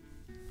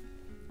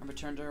 I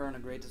returned to her on a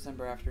great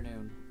December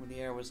afternoon, when the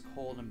air was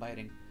cold and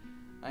biting.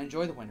 I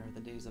enjoy the winter,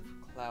 the days of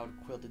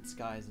cloud-quilted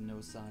skies and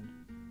no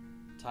sun.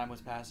 Time was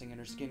passing and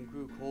her skin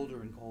grew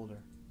colder and colder.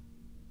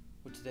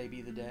 Would today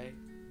be the day?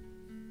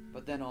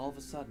 But then all of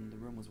a sudden, the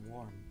room was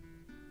warm.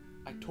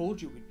 I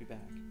told you we'd be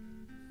back.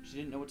 She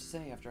didn't know what to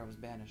say after I was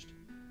banished.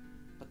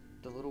 But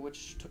the little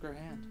witch took her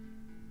hand.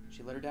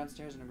 She led her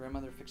downstairs and her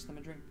grandmother fixed them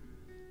a drink,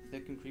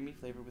 thick and creamy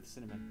flavored with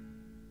cinnamon.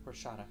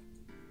 Horchata.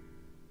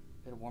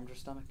 It warmed her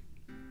stomach.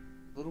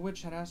 The little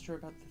witch had asked her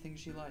about the things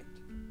she liked.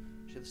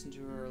 She listened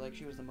to her like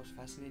she was the most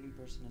fascinating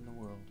person in the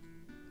world.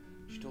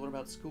 She told her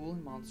about school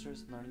and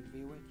monsters and learning to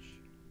be a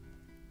witch.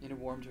 And it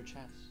warmed her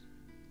chest.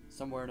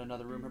 Somewhere in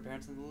another room, her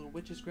parents and the little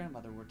witch's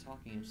grandmother were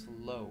talking in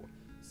slow,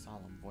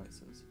 solemn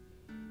voices.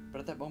 But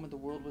at that moment, the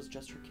world was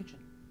just her kitchen.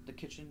 The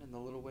kitchen and the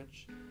little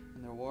witch,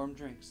 and their warm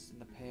drinks, and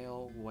the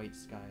pale, white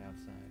sky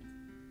outside.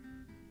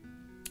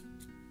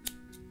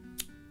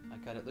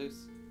 cut it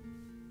loose.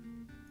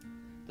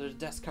 There's a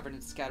desk covered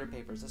in scattered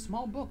papers. A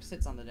small book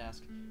sits on the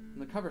desk. From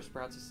the cover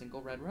sprouts a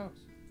single red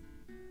rose.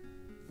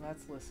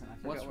 Let's listen. I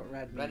forget what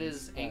red means. Red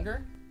is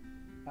anger?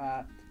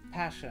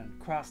 Passion,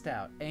 crossed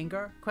out.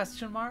 Anger?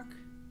 Question mark?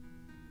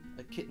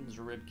 A kitten's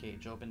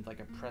ribcage opened like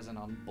a present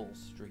on Bull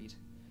Street.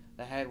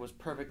 The head was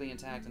perfectly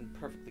intact and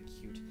perfectly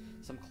cute.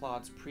 Some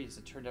Claude's priest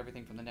had turned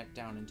everything from the neck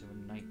down into a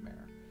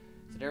nightmare.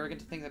 Is it arrogant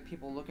to think that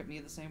people look at me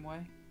the same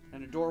way?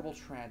 An adorable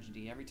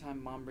tragedy. Every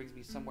time Mom brings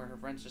me somewhere, her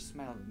friends just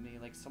smile at me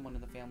like someone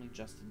in the family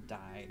just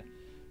died.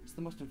 It's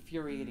the most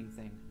infuriating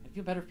thing. I'd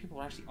feel better if people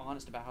were actually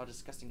honest about how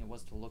disgusting it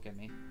was to look at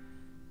me.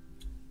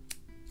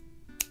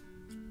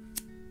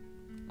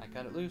 I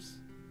cut it loose.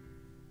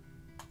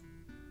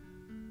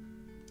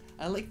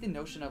 I like the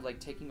notion of like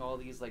taking all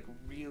these like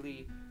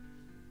really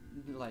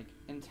like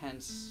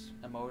intense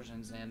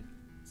emotions and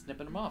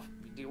snipping them off.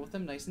 You deal with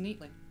them nice and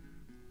neatly.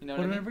 You know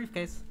what I mean? Put them in a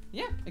briefcase.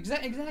 Yeah,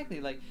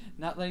 exactly. Like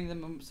not letting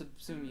them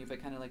subsume you,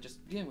 but kind of like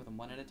just dealing with them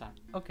one at a time.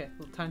 Okay,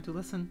 well, time to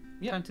listen.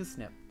 Yep. Time to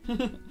snip.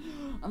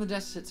 On the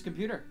desk sits a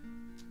computer.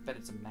 Bet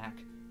it's a Mac.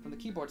 From the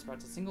keyboard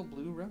sprouts a single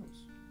blue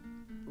rose.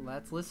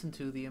 Let's listen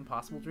to The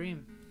Impossible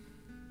Dream.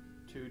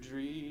 To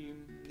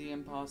dream the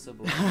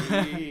impossible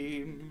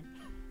dream.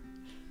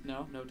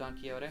 No Don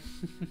Quixote.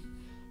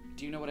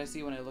 Do you know what I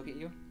see when I look at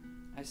you?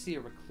 I see a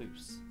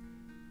recluse.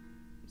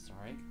 I'm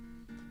sorry.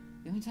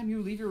 The only time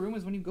you leave your room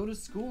is when you go to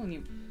school, and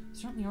you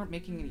certainly aren't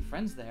making any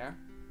friends there.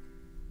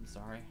 I'm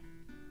sorry.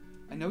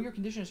 I know your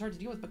condition is hard to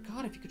deal with, but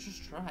God, if you could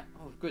just try.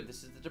 Oh, good,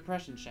 this is the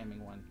depression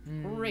shaming one.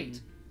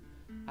 Great.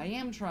 I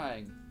am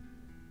trying.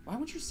 Why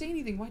won't you say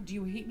anything? Why do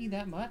you hate me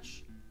that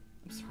much?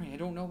 I'm sorry, I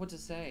don't know what to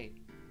say.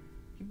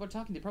 People are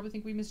talking, they probably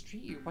think we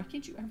mistreat you. Why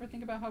can't you ever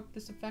think about how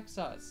this affects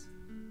us?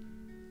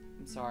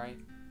 I'm sorry.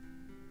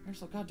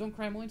 Ursula, God, don't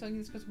cry. I'm only telling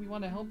you this because we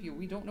want to help you.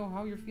 We don't know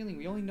how you're feeling.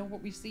 We only know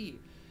what we see. In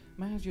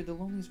my eyes, you're the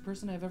loneliest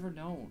person I've ever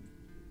known.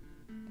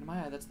 In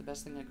my eye, that's the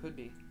best thing I could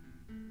be.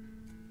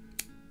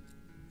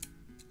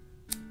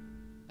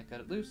 I cut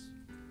it loose.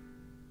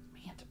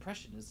 Man,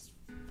 depression is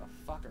a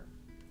fucker.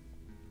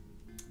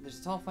 There's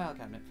a tall file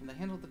cabinet. From the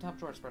handle at the top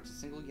drawer sprouts a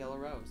single yellow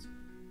rose.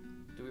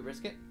 Do we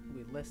risk it?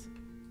 We listen.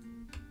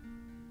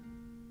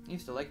 I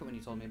used to like it when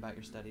you told me about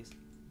your studies.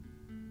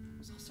 It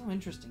was all so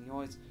interesting. You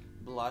always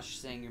blush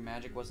saying your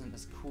magic wasn't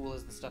as cool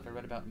as the stuff I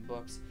read about in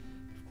books.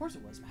 But of course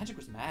it was. Magic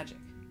was magic.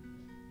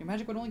 Your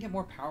magic would only get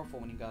more powerful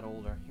when you got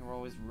older. You were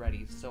always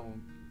ready,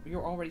 you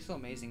were already so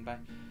amazing. By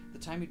the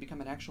time you'd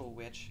become an actual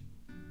witch,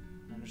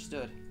 I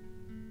understood.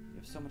 You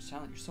have so much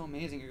talent. You're so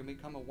amazing. You're going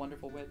to become a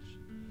wonderful witch.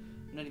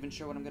 I'm not even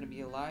sure when I'm going to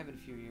be alive in a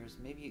few years.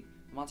 Maybe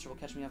the monster will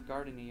catch me off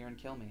guard in a year and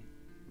kill me.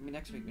 Maybe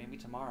next week, maybe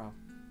tomorrow.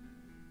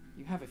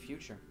 You have a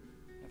future.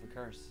 You have a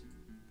curse.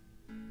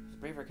 I was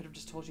braver. I could have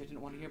just told you I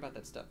didn't want to hear about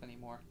that stuff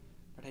anymore.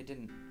 But I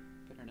didn't.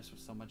 Bitterness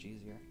was so much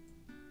easier.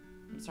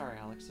 I'm sorry,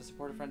 Alex. A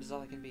supportive friend is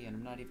all I can be, and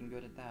I'm not even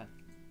good at that.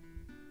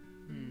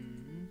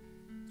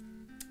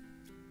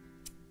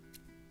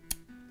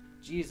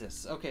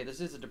 Jesus. Okay, this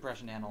is a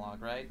depression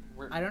analog, right?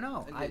 I don't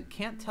know. I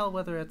can't tell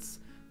whether it's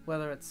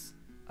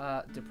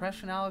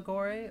depression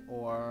allegory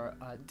or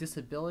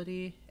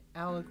disability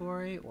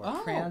allegory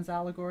or trans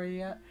allegory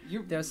yet.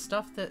 There's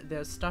stuff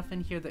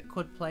in here that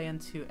could play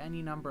into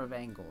any number of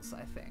angles,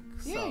 I think.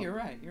 Yeah, you're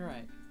right.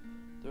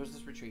 There's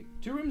this retreat.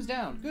 2 rooms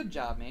down. Good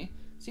job, me.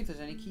 See if there's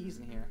any keys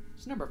in here.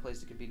 There's a number of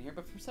places it could be in here,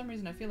 but for some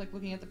reason I feel like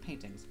looking at the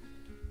paintings.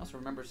 I also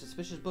remember a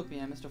suspicious book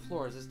behind Mr.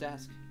 Flores'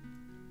 desk.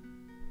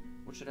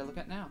 What should I look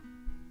at now?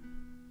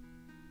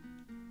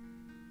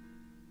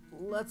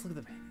 Let's look at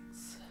the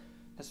paintings.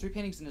 Has 3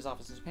 paintings in his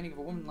office. There's a painting of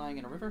a woman lying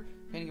in a river,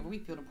 a painting of a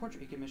wheat field, and a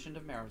portrait he commissioned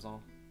of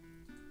Marisol.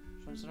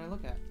 Which one should I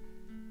look at?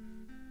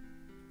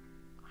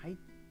 I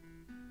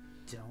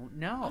don't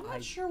know. I'm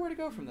not sure where to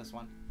go from this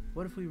one.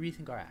 What if we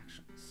rethink our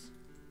actions?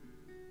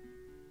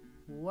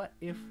 What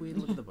if we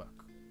look at the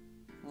book?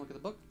 Look at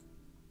the book?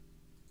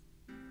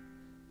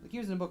 Like you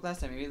was in a book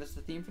last time. Maybe that's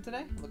the theme for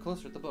today? Look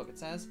closer at the book. It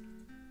says,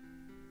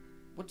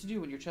 what to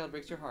do when your child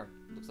breaks your heart.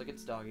 It looks like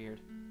it's dog-eared.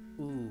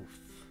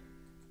 Oof.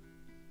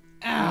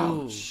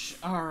 Ouch!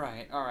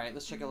 Alright.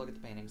 Let's take a look at the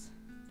paintings.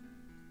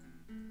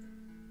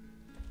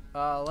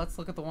 Let's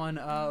look at the one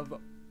of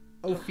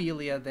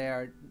Ophelia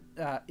there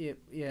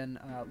in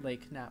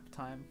Lake Nap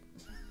Time.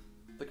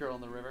 The girl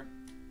in the river.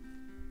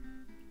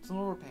 It's an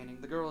older painting.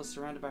 The girl is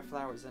surrounded by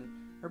flowers, and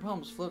her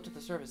palms float to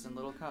the surface in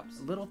little cups.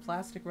 Little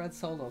plastic red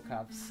solo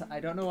cups. I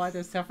don't know why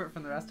they're separate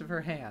from the rest of her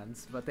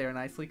hands, but they are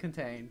nicely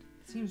contained.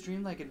 It seems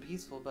dreamlike and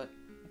peaceful, but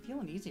I feel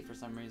uneasy for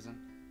some reason.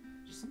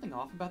 Is there something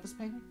off about this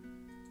painting?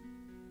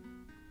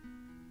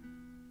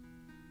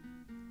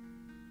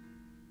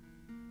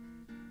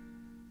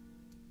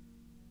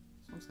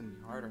 This one's gonna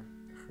be harder.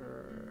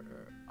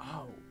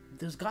 Oh,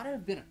 there's gotta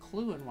have been a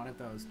clue in one of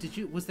those.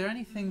 Was there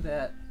anything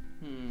that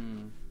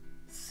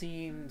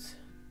seemed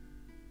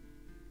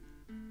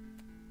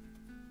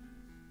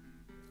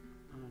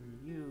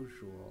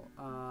unusual?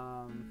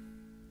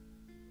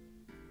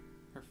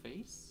 Her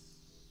face?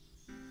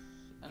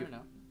 I don't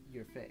know.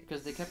 Your face.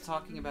 Because they kept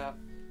talking about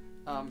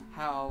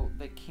how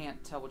they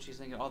can't tell what she's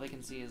thinking. All they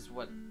can see is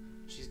what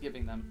she's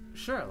giving them.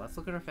 Sure, let's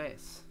look at her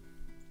face.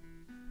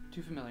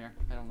 Too familiar.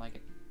 I don't like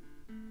it.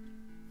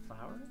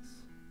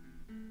 Flowers?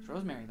 It's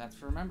rosemary. That's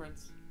for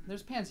remembrance.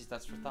 There's pansies.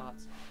 That's for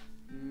thoughts.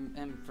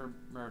 M for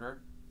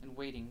murder. And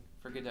waiting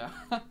for Godot.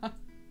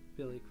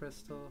 Billy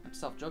Crystal.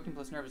 Self-joking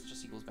plus nervous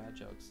just equals bad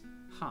jokes.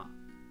 Huh.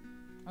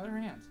 How are her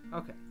hands?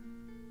 Okay.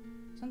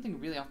 Something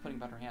really off-putting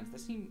about her hands. They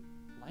seem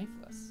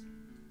lifeless.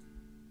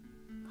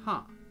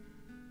 Huh.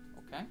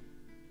 Okay.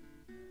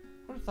 I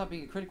would have thought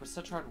being a critic was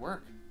such hard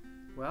work.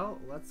 Well,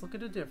 let's look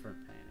at a different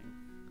painting.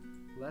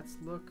 Let's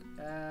look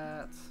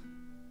at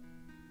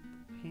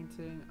the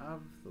painting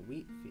of the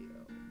wheat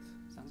field.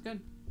 Sounds good.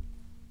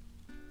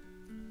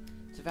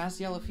 It's a vast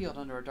yellow field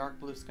under a dark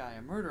blue sky.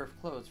 A murder of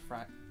crows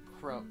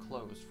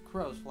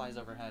flies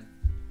overhead.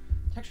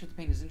 The texture of the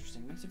paint is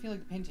interesting. It makes it feel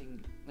like the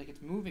painting, like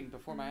it's moving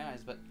before my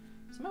eyes, but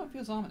somehow it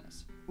feels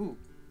ominous. Ooh,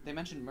 they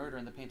mentioned murder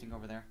in the painting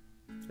over there.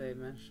 They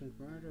mentioned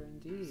murder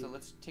indeed. So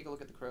let's take a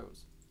look at the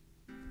crows.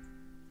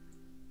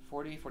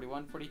 40,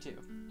 41, 42.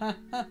 Not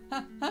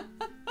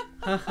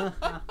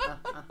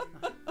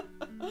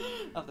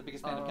the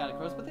biggest fan of counting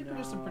crows, but they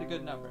produce some pretty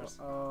good numbers.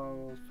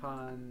 Oh,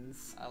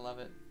 puns. I love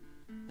it.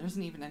 There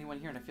isn't even anyone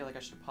here, and I feel like I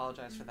should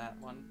apologize for that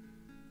one.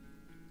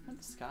 Look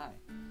at the sky.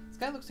 The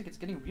sky looks like it's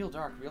getting real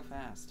dark real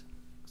fast.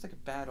 Looks like a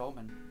bad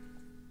omen.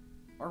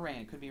 Or rain.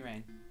 It could be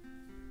rain.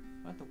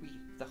 What about the wheat?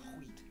 The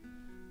wheat.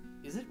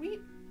 Is it wheat?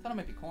 I thought it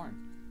might be corn.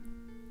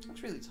 It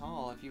looks really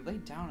tall. If you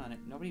laid down on it,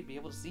 nobody'd be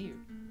able to see you.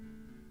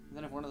 And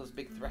then if one of those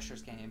big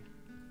threshers came.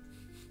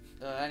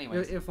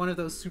 Anyways. If one of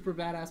those super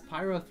badass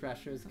pyro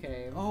threshers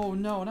came. Oh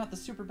no, not the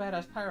super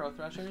badass pyro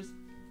threshers.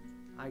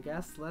 I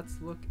guess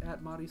let's look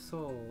at Marie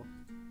Licea.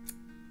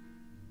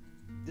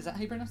 Is that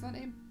how you pronounce that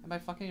name? Am I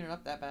fucking it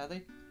up that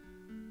badly?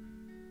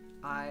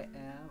 I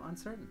am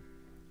uncertain.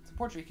 It's a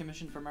portrait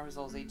commissioned for Marie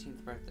Licea's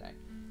 18th birthday.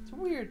 It's a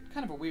weird,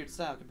 kind of a weird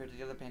style compared to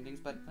the other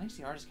paintings, but I think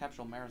the artist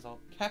captured Marie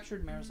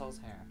Licea's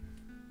hair.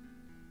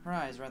 Her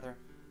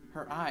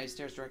eyes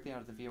stares directly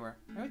out at the viewer.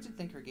 I always did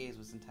think her gaze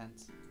was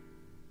intense.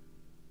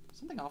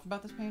 Something off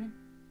about this painting?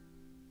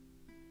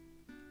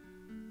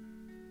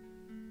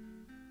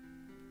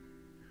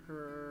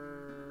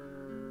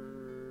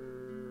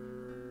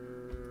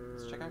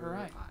 Let's check out her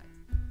eye.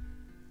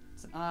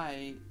 It's an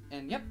eye,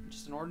 and yep,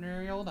 just an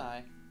ordinary old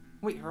eye.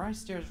 Wait, her eye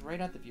stares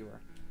right at the viewer,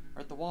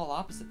 or at the wall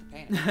opposite the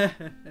painting. Hey,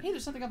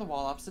 there's something on the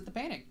wall opposite the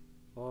painting.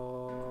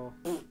 Oh.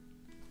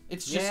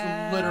 It's just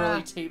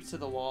literally taped to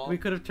the wall. We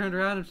could have turned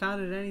around and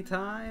found it at any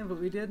time, but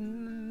we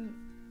didn't.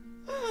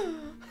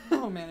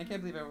 Oh man, I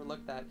can't believe I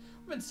overlooked that. It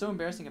would have been so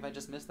embarrassing if I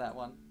just missed that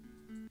one.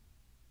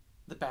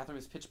 The bathroom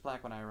is pitch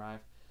black when I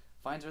arrive.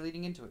 Vines are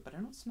leading into it, but I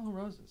don't smell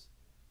roses.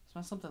 I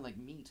smell something like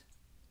meat.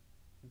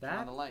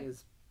 That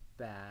is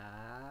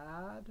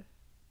bad.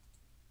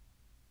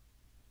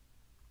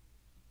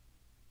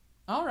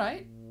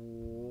 Alright.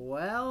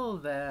 Well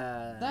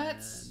then.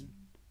 That's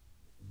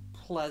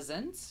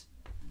pleasant.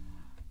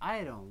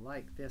 I don't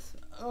like this.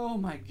 Oh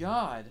my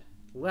god.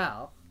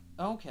 Well.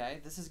 Okay,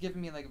 this is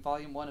giving me like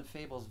volume 1 of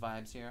Fables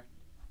vibes here.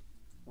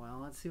 Well,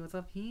 let's see what's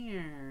up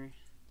here.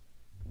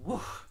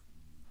 Woof.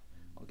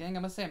 Well, gang, I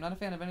must say I'm not a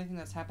fan of anything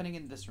that's happening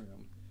in this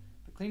room.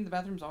 But cleaning the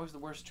bathroom's always the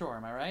worst chore,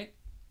 am I right?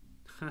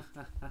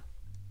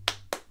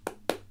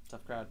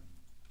 Tough crowd.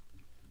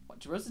 What,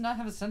 do roses not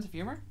have a sense of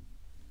humor?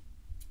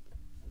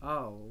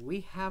 Oh,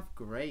 we have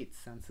great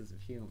senses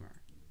of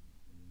humor.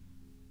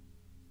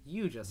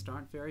 You just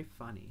aren't very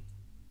funny.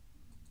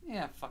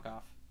 Yeah, fuck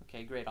off.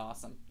 Okay, great,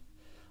 awesome.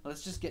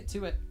 Let's just get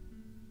to it.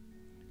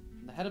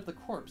 From the head of the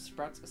corpse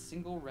sprouts a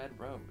single red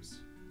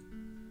rose.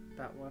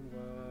 That one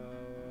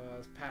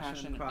was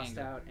passion crossed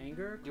out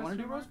anger. Do you want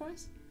to do rose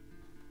voice?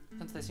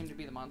 Since they seem to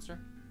be the monster?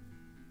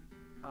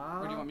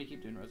 Or do you want me to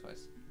keep doing rose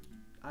voice?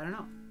 I don't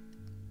know.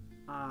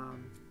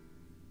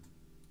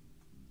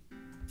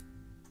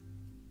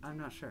 I'm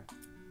not sure.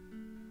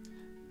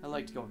 I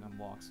liked going on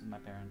walks with my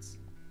parents.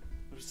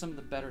 It was some of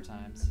the better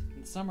times.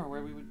 In summer,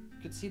 where we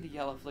could see the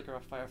yellow flicker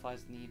of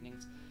fireflies in the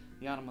evenings,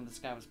 the autumn when the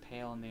sky was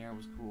pale and the air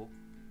was cool.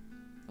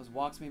 Those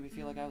walks made me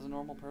feel like I was a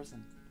normal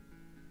person.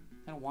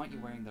 I don't want you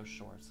wearing those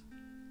shorts.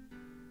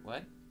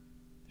 What?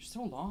 They're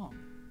so long.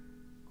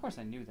 Of course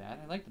I knew that.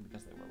 I liked them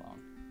because they were long.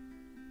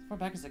 As far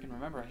back as I can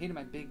remember, I hated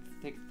my big,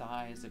 thick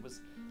thighs. It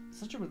was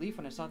such a relief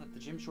when I saw that the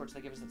gym shorts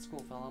they gave us at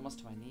school fell almost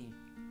to my knee.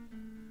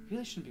 I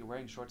really shouldn't be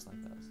wearing shorts like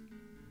those.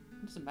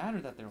 It doesn't matter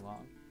that they're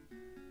long.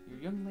 You're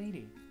a young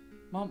lady.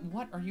 Mom,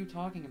 what are you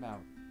talking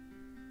about?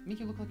 They make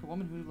you look like a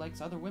woman who likes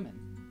other women.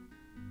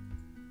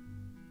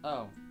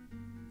 Oh.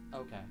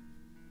 Okay.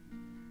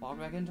 Walked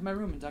back into my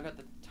room and dug out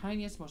the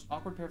tiniest, most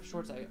awkward pair of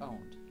shorts I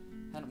owned.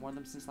 I hadn't worn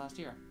them since last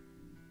year.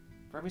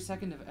 For every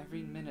second of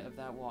every minute of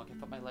that walk, I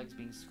felt my legs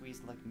being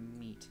squeezed like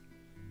meat.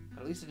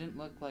 But at least I didn't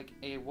look like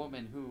a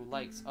woman who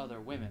likes other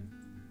women.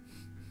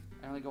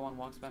 I only go on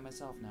walks by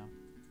myself now.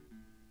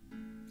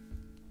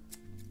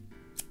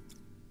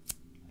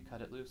 I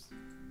cut it loose.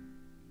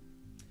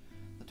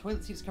 The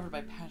toilet seat is covered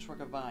by patchwork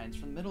of vines.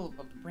 From the middle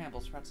of the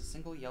brambles sprouts a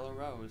single yellow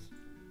rose.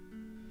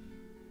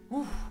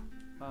 Whew!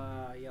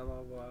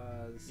 Yellow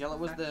was... Yellow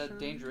was the affection?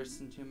 dangerous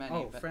and too many.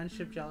 Oh, but,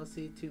 friendship,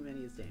 jealousy, too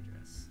many is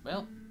dangerous.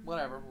 well,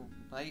 whatever.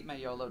 I ate my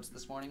YOLOs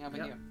this morning. How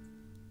about Yep.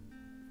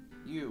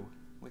 you? You,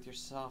 with your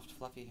soft,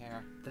 fluffy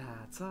hair.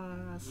 That's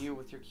us. You,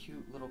 with your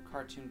cute little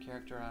cartoon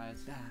character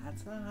eyes.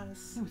 That's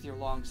us. You, with your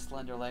long,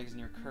 slender legs and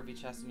your curvy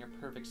chest and your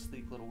perfect,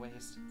 sleek little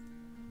waist.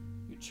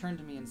 You turned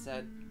to me and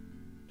said,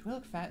 "Do I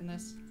look fat in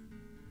this?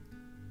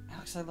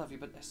 Alex, I love you,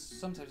 but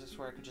sometimes I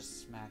swear I could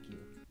just smack you."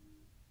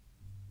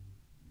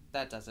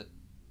 That does it.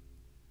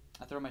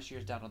 I throw my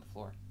shears down on the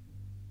floor.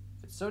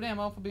 If it's so damn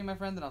awful being my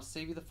friend, then I'll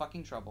save you the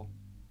fucking trouble.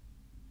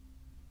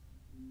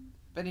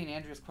 Betty and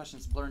Andrea's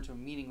questions blur into a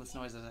meaningless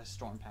noise as I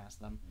storm past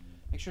them.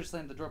 Make sure to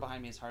slam the door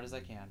behind me as hard as I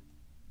can.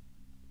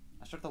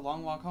 I start the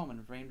long walk home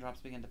and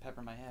raindrops begin to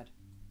pepper my head.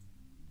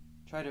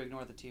 Try to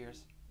ignore the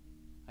tears.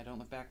 I don't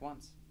look back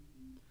once.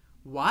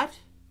 What?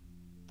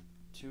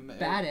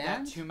 Bad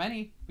end? Too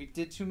many. We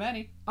did too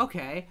many.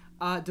 Okay.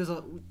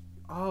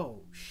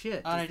 Oh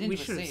shit! We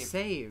should have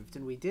saved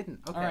and we didn't.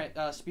 Okay. All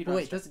right. Speed.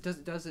 Wait.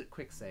 Does it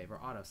quick save or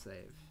auto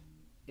save?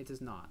 It does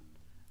not.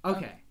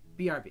 Okay.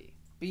 BRB.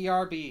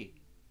 BRB.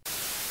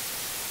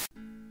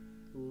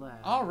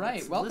 All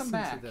right. Welcome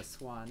back to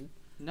this one.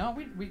 No,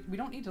 we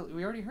don't need to.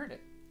 We already heard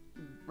it.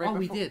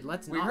 We did.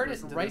 Let's not. We heard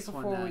listen it to right this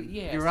before. One,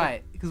 yeah. You're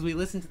right, because we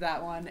listened to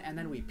that one and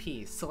then we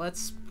pieced. So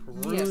let's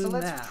prune Yeah. So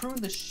let's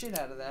prune the shit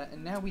out of that,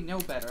 and now we know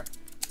better.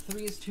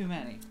 3 is too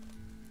many.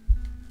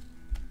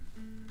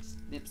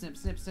 Snip, snip,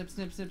 snip, snip,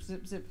 snip, snip,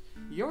 snip, snip.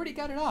 You already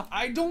got it off.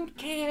 I don't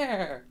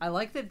care. I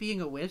like that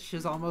being a witch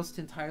is almost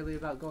entirely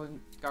about going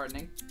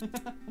gardening.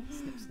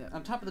 Snip, snip.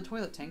 On top of the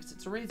toilet tank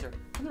sits a razor.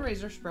 From the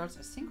razor sprouts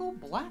a single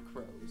black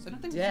rose. I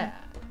don't think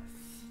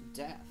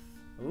Death.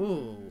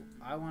 Ooh,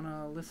 I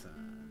wanna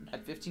listen.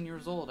 At 15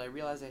 years old, I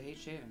realized I hate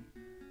shaving.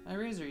 My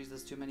razor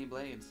uses too many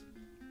blades.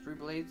 3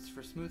 blades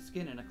for smooth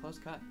skin and a close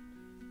cut.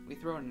 We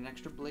throw in an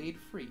extra blade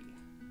free.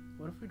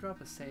 What if we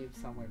drop a save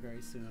somewhere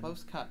very soon?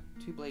 Close cut.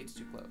 2 blades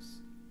too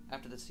close.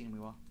 After the scene we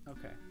will.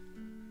 Okay.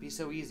 Be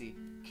so easy.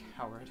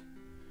 Coward.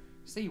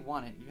 Say you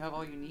want it. You have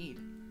all you need.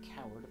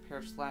 Coward. A pair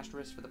of slashed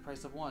wrists for the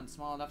price of one.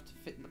 Small enough to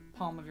fit in the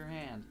palm of your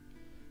hand.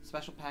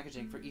 Special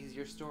packaging for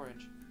easier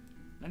storage.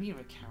 Not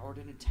even a coward,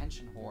 an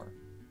attention whore.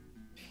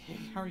 Pig,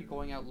 how are you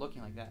going out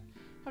looking like that?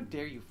 How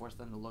dare you force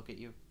them to look at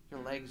you?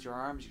 Your legs, your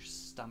arms, your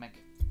stomach.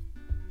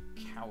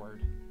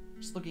 Coward.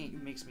 Just looking at you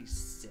makes me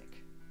sick.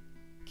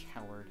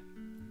 Coward.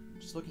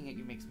 Just looking at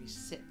you makes me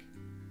sick.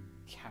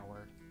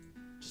 Coward.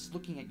 Just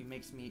looking at you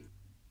makes me...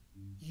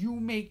 You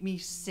make me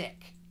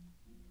sick.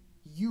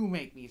 You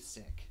make me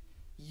sick.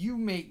 You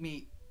make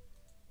me...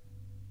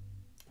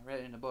 I read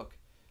it in a book.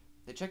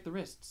 They check the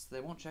wrists. They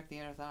won't check the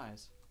inner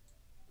thighs.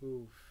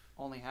 Oof.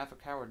 Only half a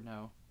coward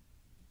know.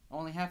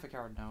 Only half a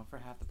coward know for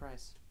half the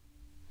price.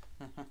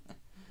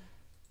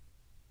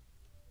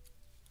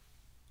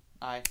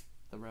 I,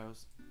 the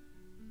rose.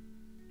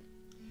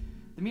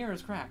 The mirror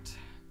is cracked.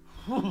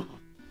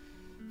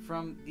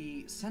 From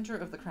the center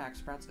of the crack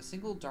sprouts a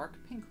single dark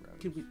pink rose.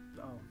 Could we...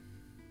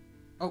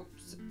 Oh,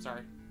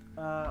 sorry.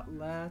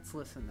 Let's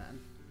listen then.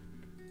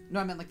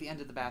 No, I meant like the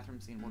end of the bathroom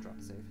scene. We'll drop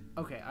the save.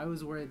 Okay, I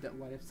was worried that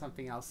what if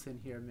something else in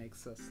here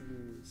makes us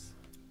lose.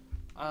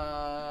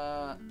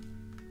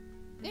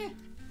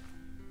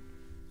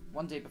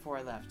 One day before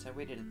I left, I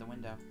waited at the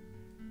window.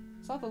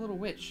 Saw the little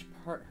witch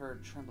pat her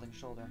trembling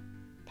shoulder.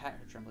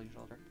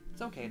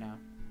 It's okay now.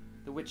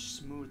 The witch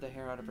smoothed the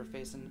hair out of her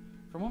face, and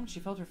for a moment she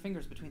felt her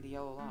fingers between the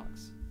yellow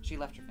locks. She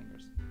left her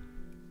fingers.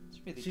 It's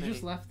really pretty.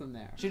 Just left them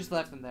there. She just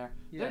left them there.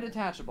 Yeah. They're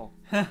detachable.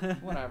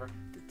 Whatever.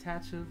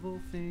 Detachable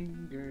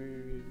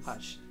fingers.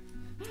 Hush.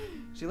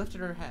 She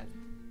lifted her head.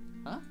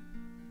 Huh?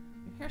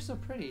 Your hair's so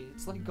pretty.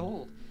 It's like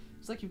gold.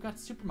 It's like you've got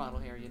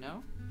supermodel hair, you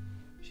know?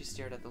 She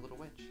stared at the little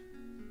witch.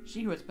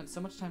 She who had spent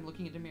so much time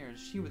looking into mirrors,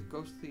 she with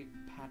ghostly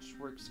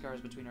patchwork scars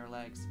between her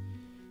legs.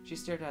 She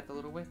stared at the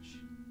little witch.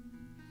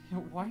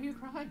 Why are you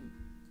crying?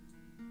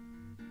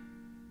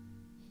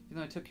 Even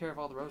though I took care of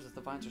all the roses, the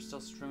vines are still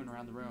strewn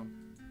around the room.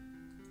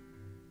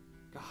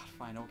 God,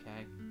 fine,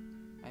 okay.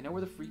 I know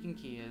where the freaking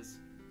key is.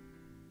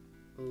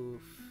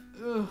 Oof.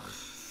 Ugh.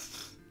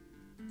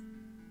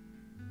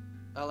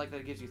 I like that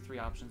it gives you 3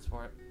 options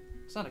for it.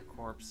 It's not a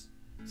corpse.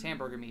 It's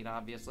hamburger meat,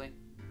 obviously.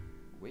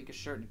 Wake a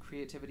shirt and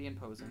creativity and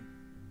posing.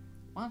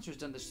 Monster's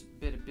done this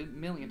bit a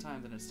million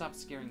times and it stopped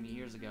scaring me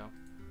years ago.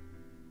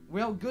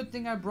 Well, good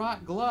thing I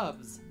brought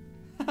gloves.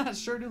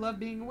 Sure do love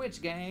being a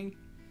witch, gang.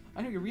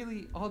 I know you're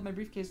really all in my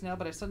briefcase now,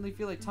 but I suddenly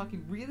feel like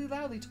talking really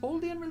loudly,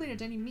 totally unrelated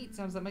to any meat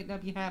sounds that might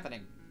not be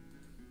happening.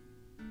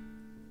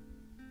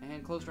 My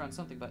hand closed around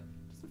something, but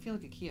it doesn't feel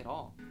like a key at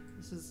all.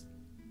 This is...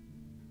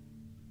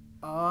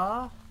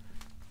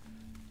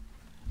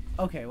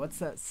 Okay, what's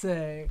that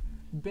say?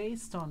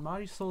 Based on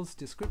Marisol's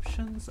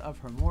descriptions of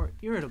her more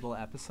irritable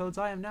episodes,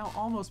 I am now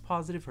almost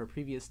positive her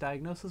previous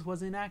diagnosis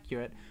was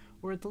inaccurate,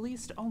 or at the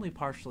least only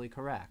partially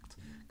correct.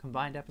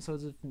 Combined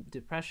episodes of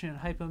depression and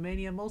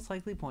hypomania most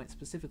likely point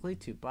specifically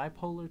to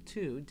bipolar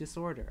II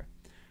disorder.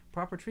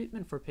 Proper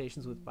treatment for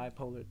patients with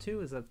bipolar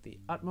 2 is of the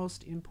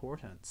utmost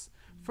importance.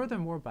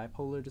 Furthermore,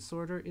 bipolar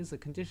disorder is a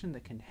condition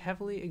that can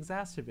heavily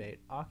exacerbate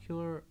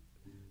ocular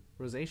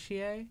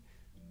rosacea,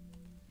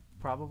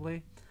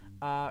 probably.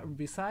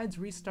 Besides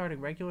restarting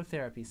regular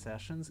therapy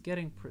sessions,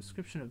 getting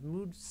prescription of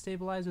mood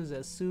stabilizers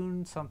as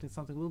soon something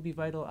will be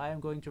vital. I am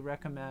going to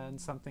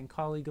recommend something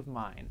colleague of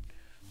mine.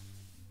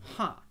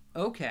 Huh.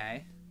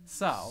 Okay.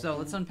 So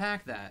let's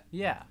unpack that.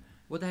 Yeah.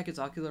 What the heck is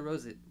ocular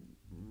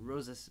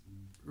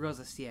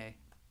rosacea?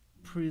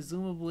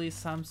 Presumably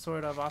some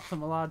sort of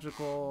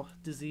ophthalmological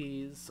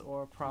disease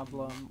or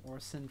problem or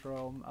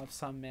syndrome of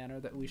some manner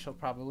that we shall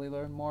probably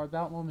learn more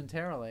about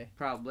momentarily.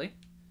 Probably.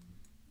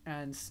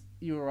 And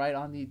you were right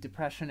on the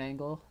depression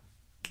angle.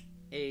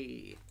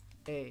 Like,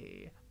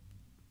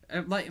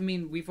 I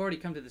mean, we've already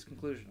come to this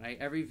conclusion, right?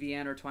 Every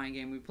VN or Twine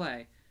game we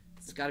play,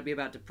 it's got to be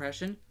about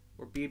depression,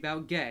 or be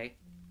about gay,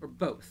 or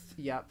both.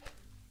 Yep.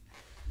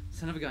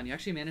 Son of a gun, you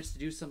actually managed to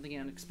do something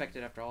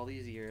unexpected after all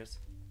these years.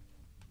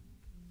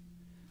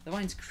 The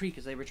vines creak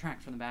as they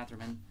retract from the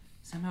bathroom, and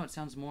somehow it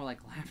sounds more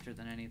like laughter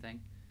than anything.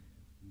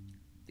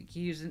 The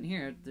key isn't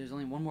here. There's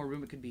only one more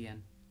room it could be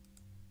in.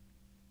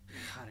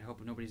 God, I hope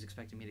nobody's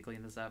expecting me to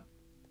clean this up.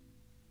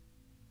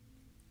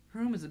 Her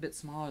room is a bit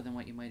smaller than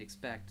what you might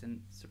expect,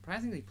 and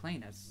surprisingly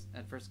plain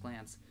at first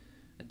glance.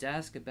 A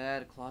desk, a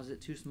bed, a closet,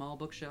 2 small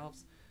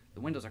bookshelves.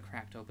 The windows are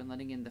cracked open,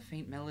 letting in the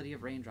faint melody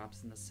of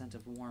raindrops and the scent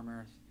of warm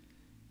earth.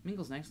 It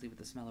mingles nicely with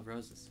the smell of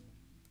roses.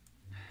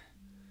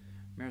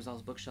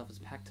 Marisol's bookshelf is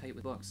packed tight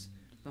with books.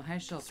 The high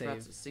shelf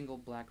sprouts a single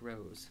black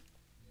rose.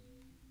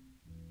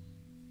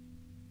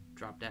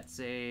 Drop that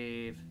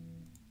save.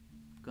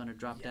 Gonna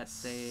drop that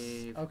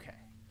save. Okay.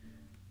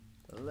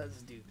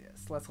 Let's do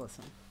this. Let's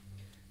listen.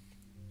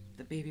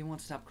 The baby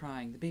won't stop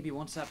crying. The baby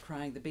won't stop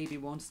crying. The baby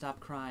won't stop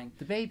crying.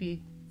 The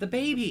baby. The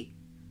baby!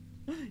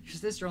 Your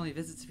sister only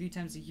visits a few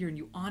times a year, and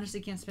you honestly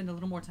can't spend a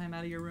little more time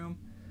out of your room?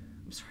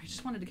 I'm sorry, I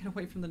just wanted to get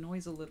away from the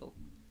noise a little.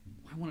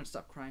 Why won't it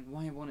stop crying?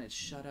 Why won't it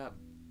shut up?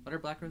 What are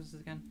black roses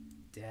again?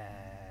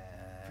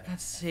 Dad. For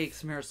God's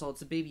sakes, Marisol,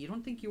 it's a baby. You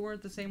don't think you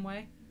weren't the same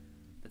way?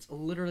 That's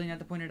literally not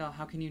the point at all.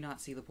 How can you not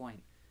see the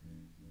point?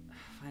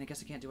 Fine, I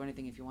guess I can't do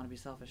anything if you want to be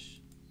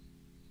selfish.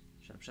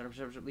 Shut up, shut up,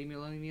 shut up, shut up. Leave me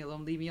alone, leave me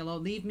alone, leave me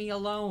alone, leave me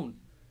alone!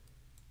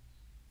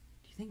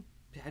 Do you think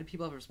bad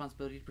people have a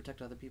responsibility to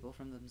protect other people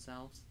from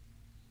themselves?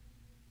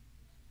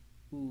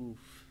 Oof.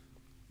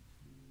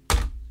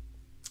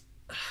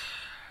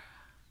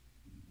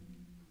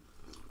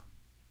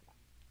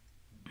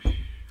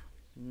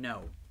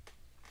 No.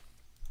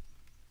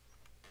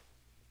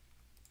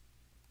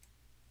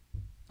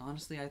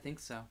 Honestly, I think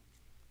so.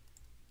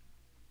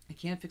 I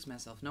can't fix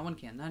myself. No one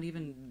can. Not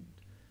even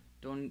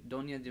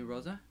Doña de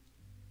Rosa?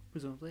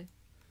 Presumably.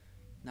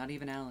 Not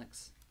even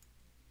Alex.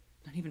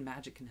 Not even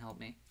magic can help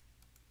me.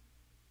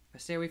 If I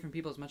stay away from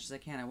people as much as I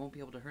can, I won't be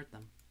able to hurt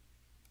them.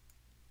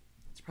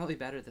 It's probably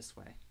better this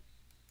way.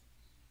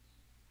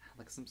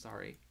 Alex, I'm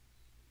sorry.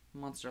 A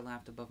monster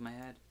laughed above my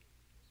head.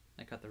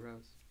 I cut the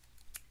rose.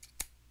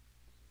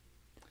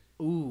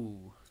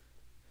 Ooh.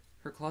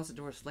 Her closet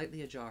door is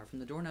slightly ajar. From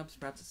the doorknob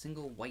sprouts a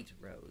single white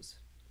rose.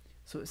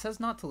 So it says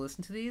not to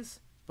listen to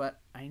these,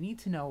 but I need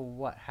to know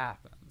what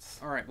happens.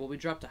 Alright, well, we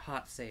dropped a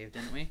hot save,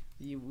 didn't we?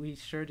 We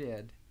sure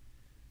did.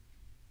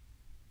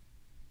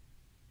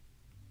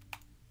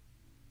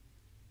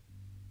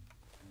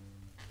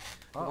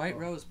 The white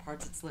rose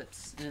parts its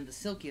lips, and in the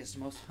silkiest,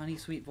 most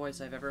honey-sweet voice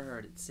I've ever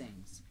heard, it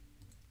sings.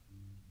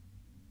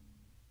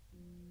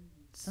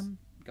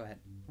 Go ahead.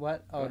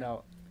 What? Oh,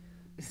 no.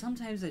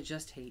 Sometimes I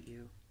just hate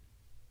you.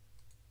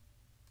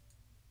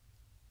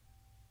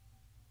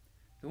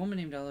 The woman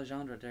named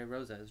Alejandra de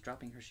Rosa is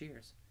dropping her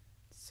shears.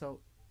 So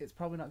it's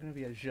probably not going to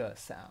be a je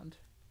sound.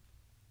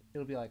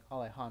 It'll be like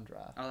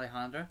Alejandra.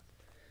 Alejandra?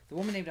 The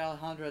woman named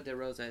Alejandra de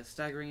Rosa is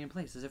staggering in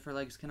place as if her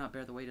legs cannot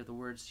bear the weight of the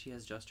words she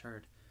has just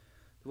heard.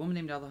 The woman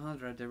named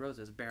Alejandra de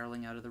Rosa is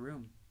barreling out of the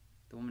room.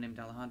 The woman named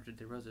Alejandra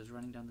de Rosa is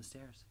running down the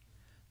stairs.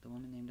 The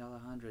woman named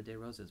Alejandra de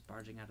Rosa is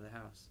barging out of the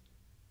house.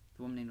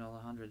 The woman named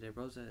Alejandra de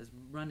Rosa is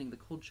running, the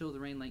cold chill of the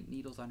rain like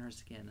needles on her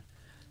skin.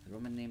 The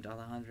woman named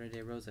Alejandra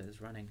de Rosa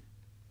is running.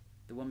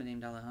 The woman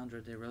named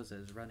Alejandra de Rosa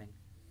is running.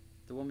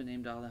 The woman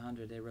named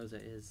Alejandra de Rosa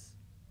is...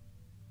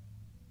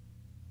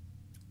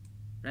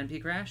 Renpy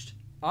crashed?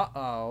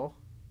 Uh-oh.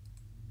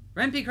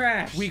 Renpy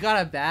crashed! We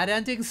got a bad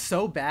ending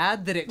so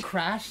bad that it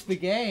crashed the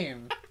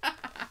game.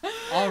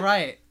 All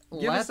right.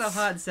 Give us a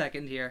hot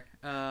second here.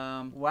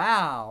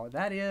 Wow.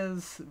 That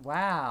is...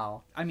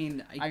 Wow. I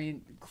mean,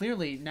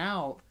 clearly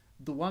now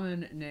the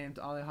woman named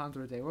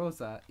Alejandra de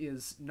Rosa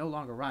is no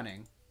longer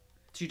running.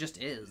 She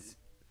just is.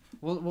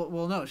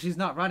 Well, no, she's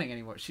not running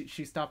anymore.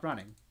 She stopped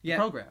running. Yeah,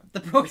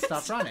 The program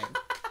stopped running.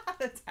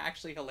 That's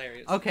actually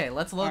hilarious. Okay,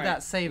 let's load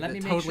that save that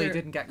totally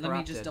didn't get corrupted. Let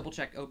me just double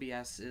check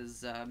OBS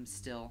is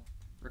still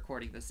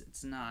recording this.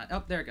 It's not.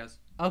 Oh, there it goes.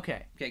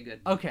 Okay. Okay, good.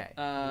 Okay.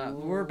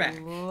 We're back.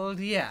 Well,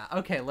 yeah.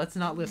 Okay, let's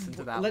not listen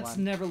to that Let's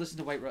never listen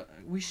to White Rose.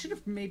 We should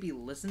have maybe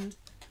listened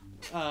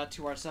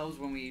to ourselves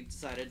when we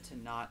decided to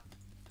not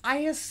I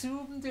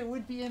assumed it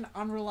would be an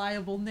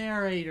unreliable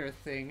narrator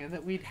thing, and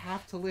that we'd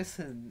have to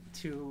listen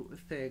to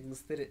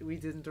things that we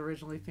didn't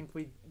originally think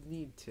we'd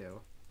need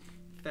to.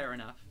 Fair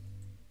enough.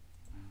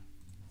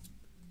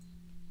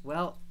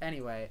 Well,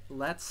 anyway,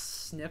 let's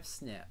snip.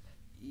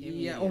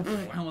 Yeah,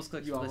 I almost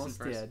clicked You listen almost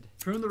first. did.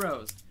 Prune the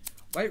rose.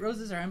 White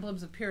roses are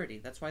emblems of purity.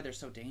 That's why they're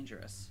so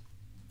dangerous.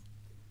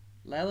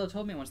 Lila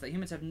told me once that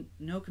humans have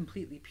no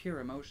completely pure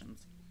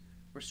emotions.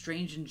 We're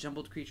strange and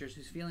jumbled creatures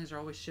whose feelings are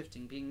always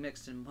shifting, being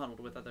mixed and muddled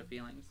with other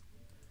feelings.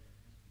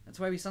 That's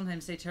why we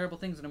sometimes say terrible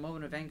things in a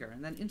moment of anger,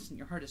 and then instant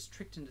your heart is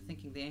tricked into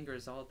thinking the anger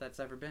is all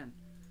that's ever been.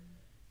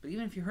 But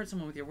even if you hurt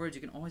someone with your words,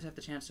 you can always have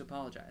the chance to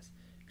apologize.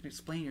 You can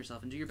explain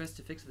yourself and do your best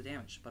to fix the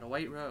damage. But a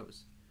white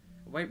rose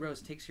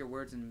takes your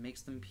words and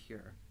makes them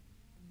pure.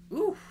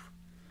 Oof!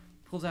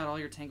 Pulls out all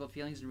your tangled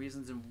feelings and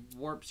reasons and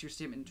warps your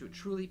statement into a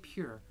truly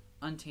pure,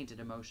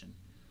 untainted emotion.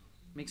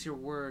 Makes your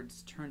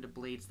words turn to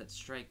blades that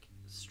strike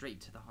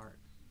straight to the heart.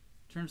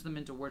 Turns them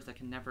into words that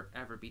can never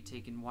ever be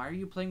taken. Why are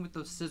you playing with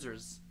those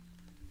scissors?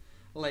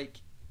 Like,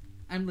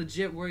 I'm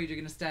legit worried you're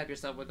gonna stab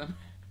yourself with them.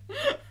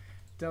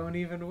 Don't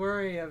even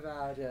worry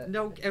about it.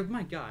 No, oh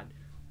my god.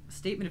 A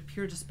statement of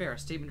pure despair, a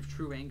statement of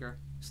true anger,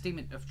 a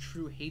statement of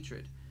true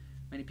hatred.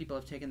 Many people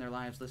have taken their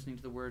lives listening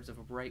to the words of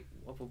a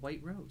white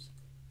rose.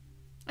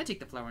 I take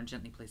the flower and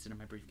gently place it in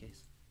my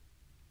briefcase.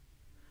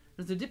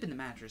 There's a dip in the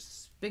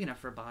mattress, big enough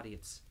for a body.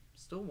 It's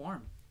still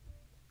warm.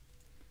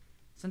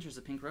 Center's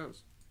a pink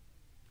rose.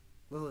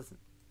 Well, listen.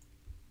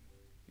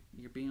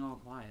 You're being all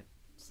quiet.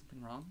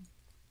 Something wrong?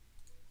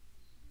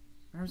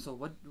 Marisol,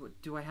 what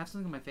do I have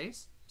something on my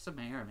face? What's up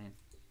my hair, man?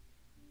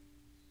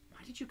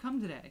 Why did you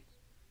come today?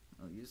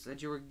 Well, you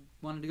said you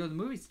wanted to go to the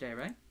movies today,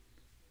 right?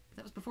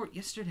 That was before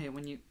yesterday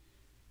when you...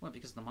 What,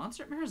 because of the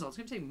monster? Marisol, it's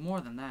going to take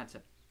more than that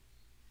to...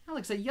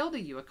 Alex, I yelled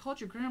at you. I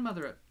called your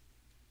grandmother a...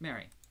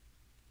 Mary.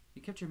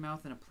 You kept your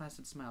mouth in a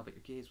placid smile, but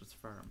your gaze was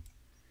firm.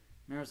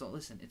 Marisol,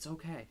 listen, it's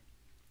okay.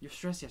 You're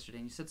stressed yesterday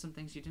and you said some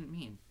things you didn't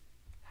mean.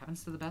 It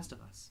happens to the best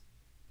of us.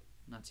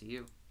 Not to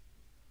you.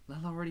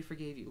 Lila already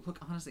forgave you. Look,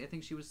 honestly, I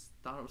think she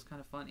thought it was kind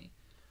of funny.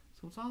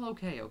 So it's all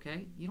okay,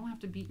 okay? You don't have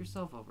to beat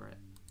yourself over it.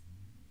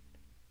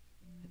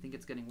 I think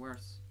it's getting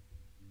worse.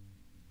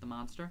 The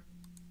monster?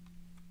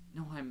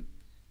 No,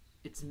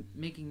 it's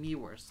making me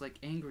worse. Like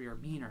angry or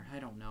meaner. I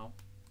don't know.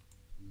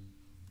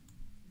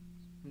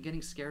 I'm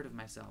getting scared of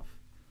myself.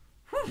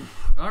 Whew.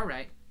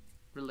 Alright.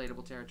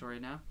 Relatable territory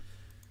now.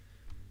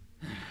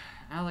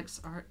 Alex,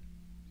 oh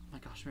my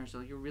gosh,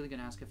 Marisol, you're really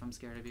gonna ask if I'm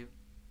scared of you?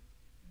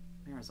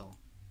 Marisol.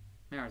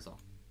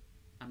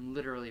 I'm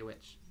literally a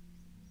witch.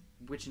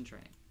 Witch in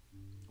training.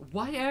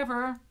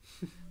 Whatever!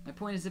 My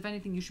point is, if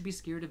anything, you should be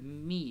scared of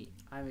me.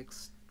 I'm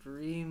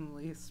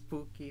extremely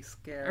spooky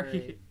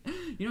scary.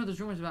 You know,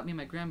 there's rumors about me and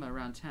my grandma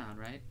around town,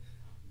 right?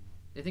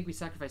 They think we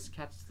sacrificed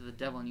cats to the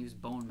devil and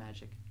used bone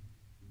magic.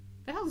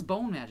 The hell is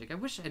bone magic? I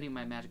wish I knew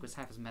my magic was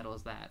half as metal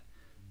as that.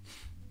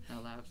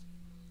 Out loud.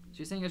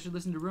 She's saying I should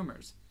listen to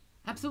rumors.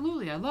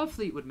 Absolutely, I love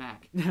Fleetwood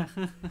Mac.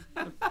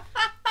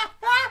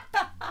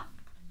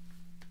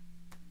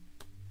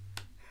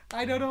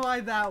 I don't know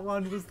why that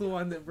one was the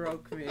one that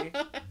broke me.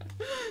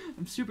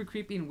 I'm super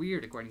creepy and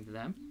weird, according to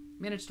them.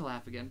 Managed to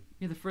laugh again.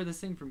 You're the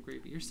furthest thing from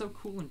creepy. You're so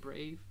cool and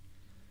brave.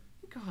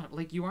 God,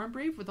 like you aren't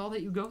brave with all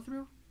that you go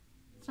through?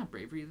 It's not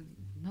bravery.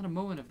 Not a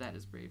moment of that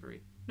is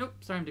bravery. Nope,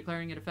 sorry, I'm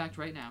declaring it a fact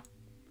right now.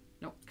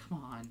 No,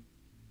 come on.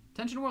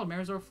 Attention world,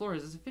 Marisol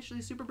Flores is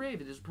officially super brave.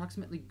 It is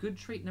approximately good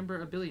trait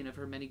number a billion of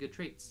her many good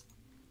traits.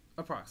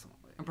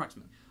 Approximately.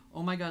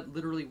 Oh my god,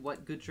 literally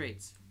what good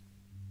traits?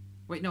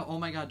 Wait, no, oh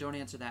my god, don't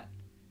answer that.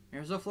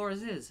 Marisol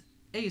Flores is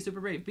A,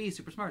 super brave, B,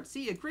 super smart,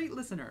 C, a great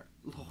listener.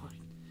 Lord.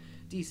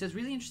 D, says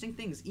really interesting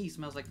things. E,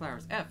 smells like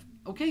flowers. F,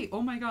 okay,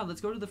 oh my god,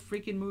 let's go to the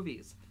freaking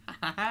movies. Ha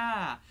ha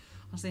ha.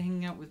 Honestly,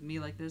 hanging out with me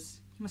like this,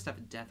 you must have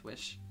a death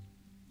wish.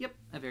 Yep,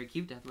 a very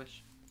cute death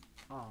wish.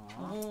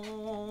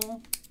 Aww.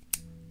 Oh.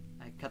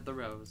 I cut the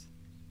rose.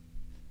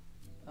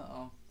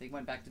 Uh-oh. They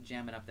went back to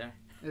jamming up there.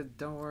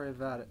 Don't worry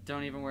about it.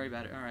 Don't even worry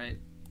about it. Alright.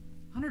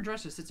 On her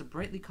dresser sits a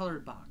brightly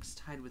colored box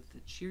tied with a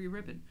cheery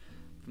ribbon.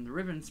 From the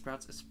ribbon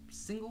sprouts a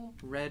single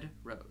red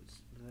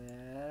rose.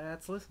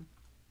 Let's listen.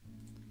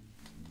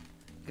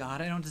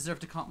 God, I don't deserve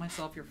to call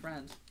myself your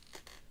friend.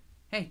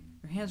 Hey,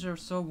 your hands are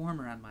so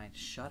warm around mine.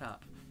 Shut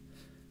up.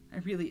 I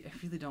really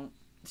don't.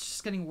 It's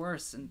just getting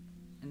worse, and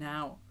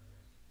now...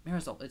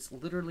 Marisol, it's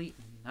literally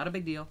not a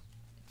big deal.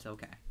 It's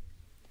okay.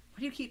 Why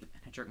do you keep...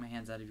 And I jerk my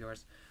hands out of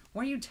yours.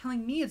 Why are you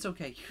telling me it's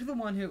okay? You're the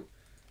one who...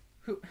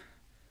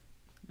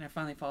 And I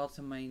finally fall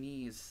to my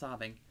knees,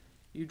 sobbing.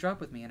 You drop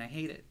with me, and I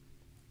hate it.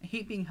 I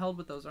hate being held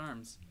with those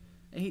arms.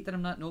 I hate that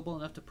I'm not noble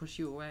enough to push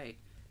you away.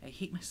 I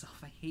hate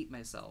myself. I hate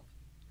myself.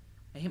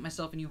 I hate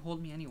myself, and you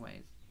hold me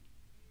anyways.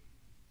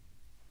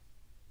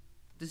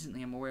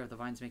 Distantly, I'm aware of the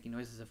vines making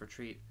noises of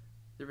retreat.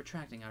 They're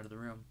retracting out of the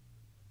room.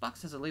 The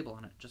box has a label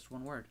on it, just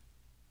one word.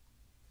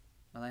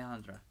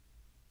 Alejandra.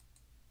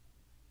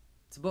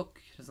 It's a book.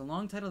 It has a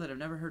long title that I've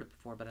never heard of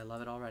before, but I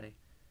love it already.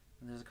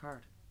 And there's a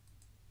card.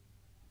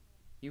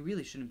 You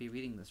really shouldn't be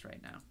reading this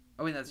right now.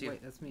 Oh, wait, that's you.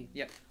 Wait, that's me.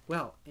 Yep.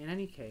 Well, in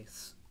any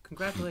case,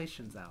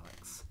 Congratulations,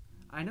 Alex.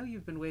 I know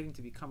you've been waiting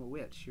to become a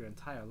witch your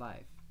entire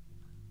life.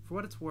 For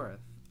what it's worth,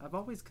 I've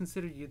always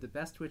considered you the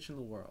best witch in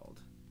the world.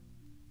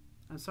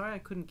 I'm sorry I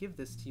couldn't give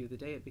this to you the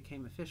day it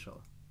became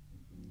official.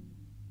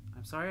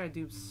 I'm sorry I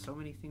do so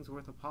many things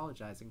worth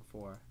apologizing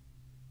for.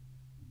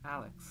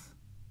 Alex,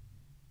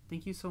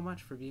 thank you so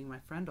much for being my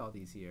friend all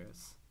these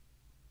years.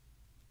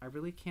 I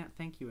really can't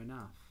thank you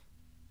enough.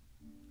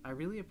 I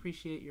really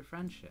appreciate your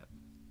friendship.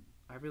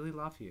 I really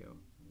love you.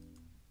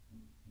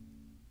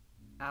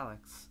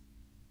 Alex,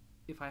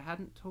 if I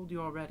hadn't told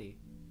you already,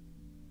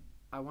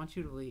 I want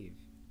you to leave.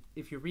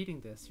 If you're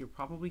reading this, you're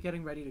probably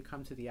getting ready to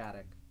come to the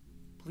attic.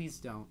 Please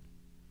don't.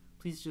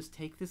 Please just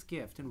take this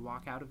gift and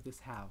walk out of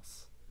this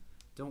house.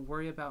 Don't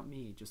worry about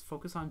me. Just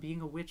focus on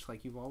being a witch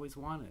like you've always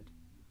wanted.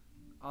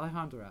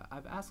 Alejandra,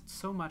 I've asked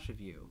so much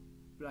of you,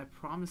 but I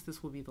promise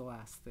this will be the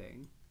last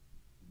thing.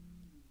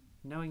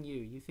 Knowing you,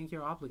 you think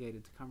you're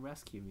obligated to come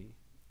rescue me.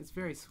 It's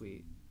very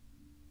sweet.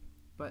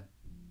 But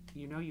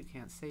you know you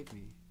can't save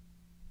me.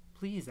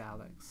 Please,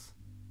 Alex,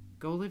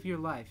 go live your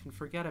life and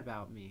forget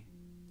about me.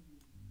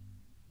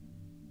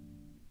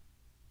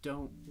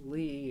 Don't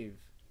leave.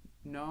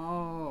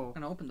 No.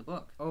 I'm gonna open the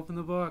book. Open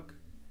the book.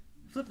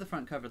 Flip the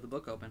front cover of the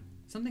book open.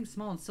 Something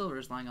small and silver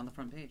is lying on the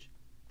front page.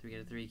 3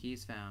 out of 3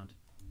 keys found.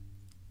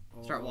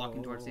 Start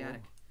walking towards the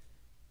attic.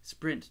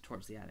 Sprint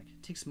towards the attic.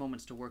 It takes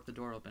moments to work the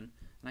door open,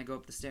 and I go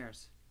up the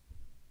stairs.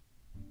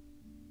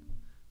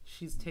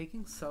 She's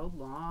taking so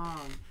long.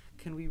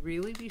 Can we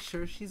really be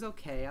sure she's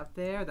okay up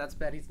there? That's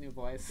Betty's new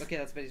voice. Okay,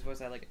 that's Betty's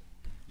voice. I like it.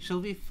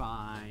 She'll be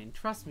fine.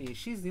 Trust me,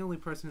 she's the only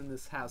person in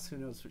this house who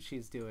knows what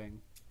she's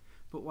doing.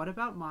 But what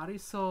about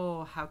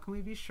Marisol? How can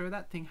we be sure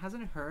that thing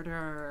hasn't hurt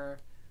her?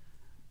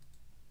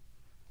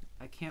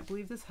 I can't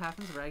believe this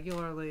happens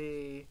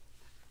regularly.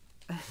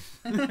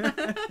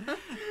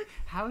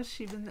 How has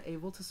she been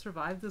able to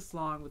survive this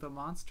long with a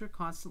monster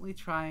constantly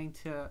trying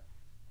to...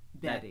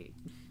 Betty.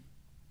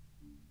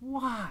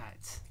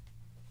 What?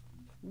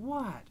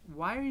 What?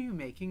 Why are you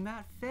making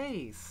that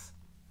face?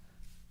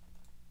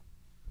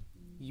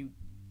 You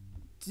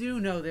do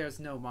know there's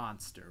no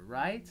monster,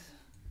 right?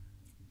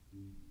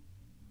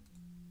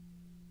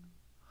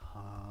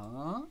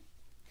 Huh?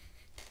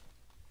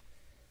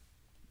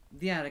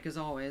 The attic, as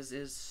always,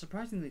 is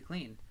surprisingly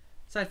clean.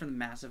 Aside from the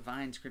massive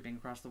vines creeping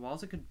across the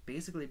walls, it could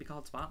basically be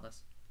called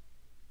spotless.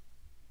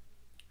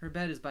 Her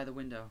bed is by the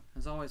window.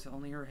 As always,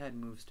 only her head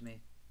moves to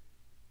me.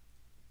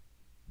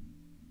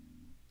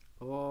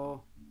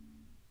 Oh.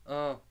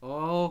 Oh.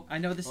 Oh. I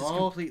know this is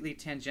completely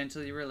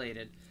tangentially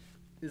related.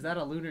 Is that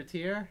a lunar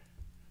tear?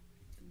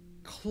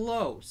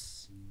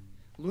 Close.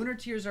 Lunar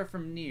tears are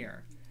from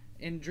Nier.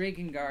 In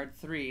Drakengard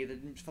 3, the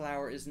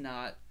flower is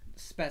not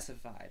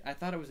specified. I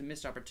thought it was a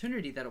missed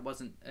opportunity that it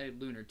wasn't a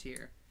lunar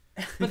tear.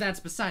 But that's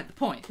beside the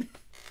point.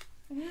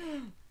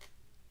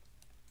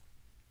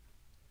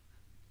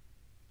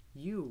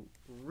 You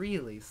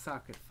really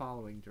suck at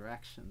following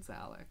directions,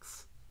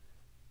 Alex.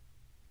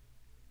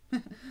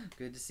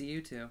 Good to see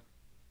you too.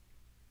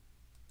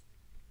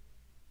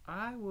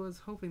 I was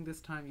hoping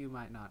this time you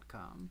might not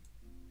come.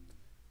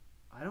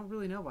 I don't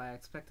really know why I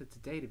expected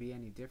today to be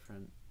any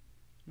different.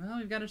 Well,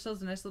 we've got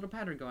ourselves a nice little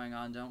pattern going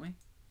on, don't we?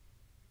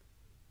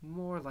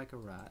 More like a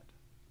rut.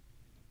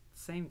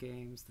 Same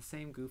games, the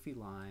same goofy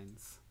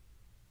lines.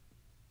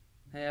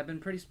 Hey, I've been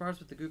pretty sparse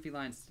with the goofy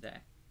lines today.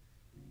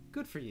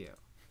 Good for you.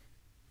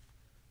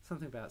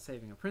 Something about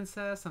saving a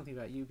princess, something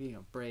about you being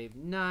a brave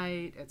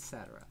knight,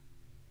 etc.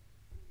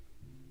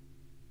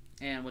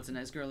 And what's a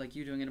nice girl like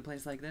you doing in a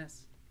place like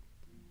this?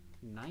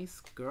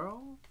 Nice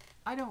girl?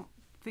 I don't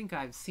think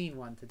I've seen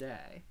one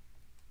today.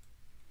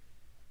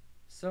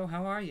 So,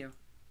 how are you?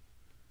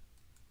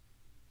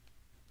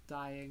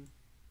 Dying.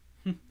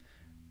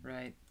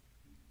 Right.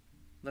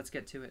 Let's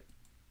get to it.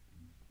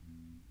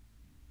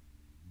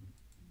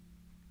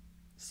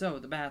 So,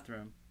 the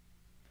bathroom.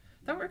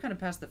 Thought we were kind of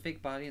past the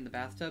fake body in the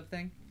bathtub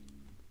thing.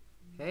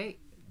 Hey,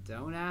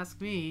 don't ask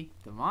me.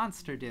 The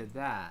monster did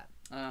that.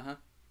 Uh-huh.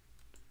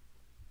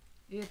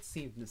 It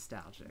seemed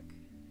nostalgic.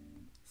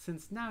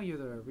 Since now you're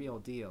the real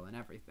deal and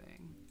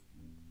everything.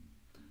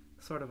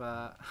 Sort of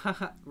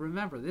a,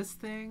 remember this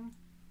thing?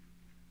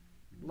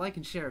 Like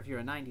and share if you're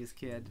a 90s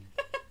kid.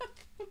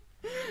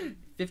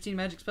 15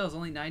 magic spells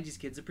only 90s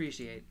kids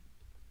appreciate.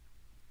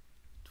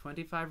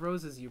 25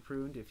 roses you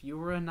pruned if you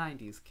were a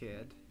 90s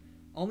kid.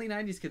 Only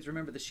 90s kids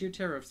remember the sheer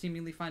terror of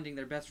seemingly finding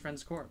their best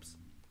friend's corpse.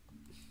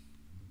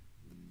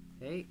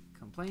 Hey,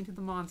 complain to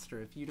the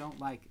monster if you don't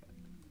like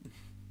it.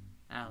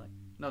 Alec.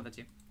 No, that's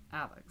you.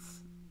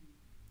 Alex.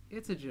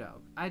 It's a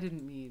joke. I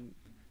didn't mean...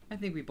 I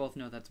think we both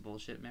know that's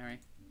bullshit, Mary.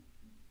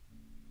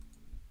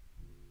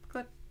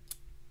 Clip.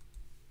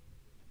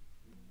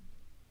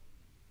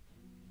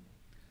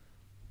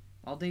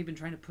 All day you've been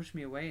trying to push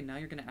me away, and now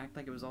you're going to act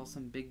like it was all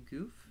some big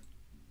goof?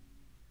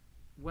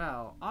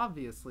 Well,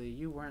 obviously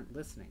you weren't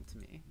listening to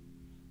me.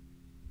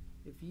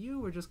 If you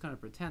were just going to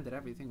pretend that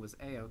everything was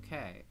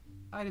A-okay,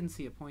 I didn't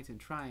see a point in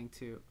trying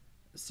to...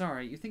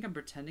 Sorry, you think I'm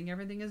pretending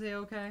everything is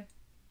A-okay?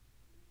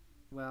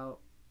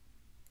 Well,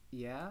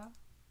 yeah?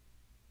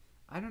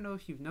 I don't know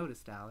if you've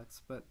noticed,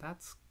 Alex, but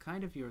that's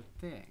kind of your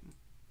thing.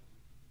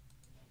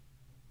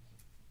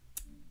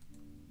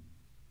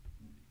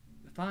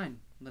 Fine,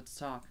 let's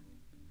talk.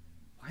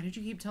 Why did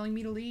you keep telling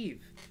me to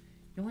leave?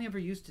 You only ever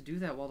used to do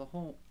that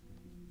while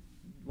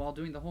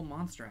doing the whole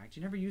monster act.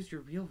 You never used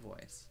your real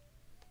voice.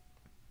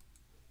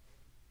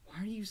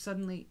 Why are you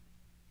suddenly...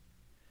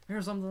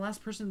 Maris, I'm the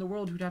last person in the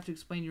world who'd have to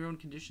explain your own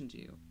condition to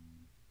you.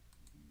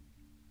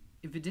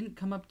 If I didn't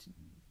come up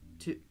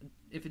to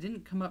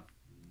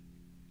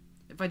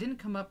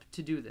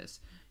do this,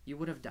 you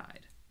would have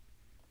died.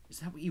 Is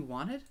that what you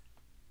wanted?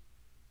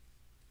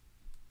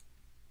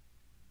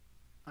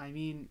 I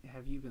mean,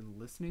 have you been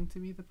listening to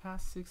me the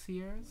past 6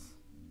 years?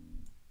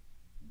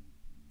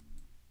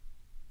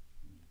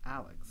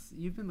 Alex,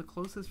 you've been the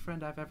closest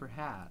friend I've ever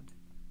had.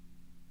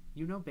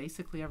 You know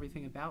basically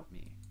everything about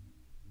me.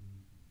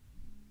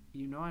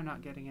 You know I'm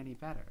not getting any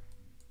better.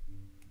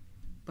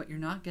 But you're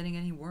not getting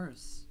any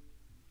worse.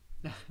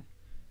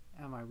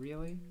 Am I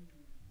really?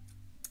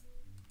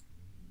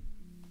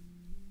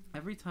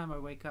 Every time I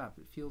wake up,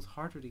 it feels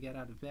harder to get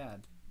out of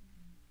bed.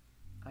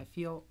 I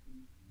feel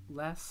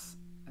less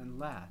and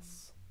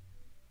less.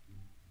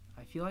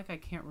 I feel like I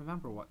can't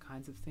remember what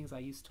kinds of things I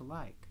used to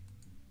like.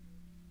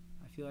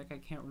 I feel like I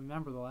can't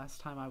remember the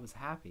last time I was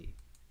happy.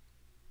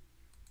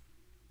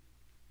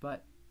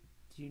 But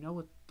do you know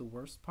what the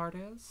worst part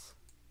is?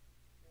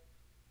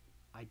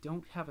 I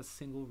don't have a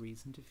single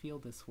reason to feel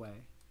this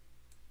way.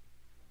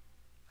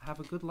 I have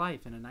a good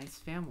life and a nice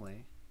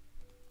family.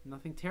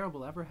 Nothing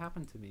terrible ever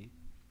happened to me.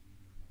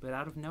 But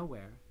out of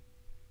nowhere,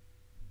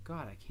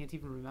 God, I can't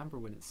even remember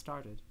when it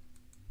started.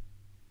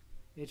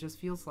 It just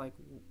feels like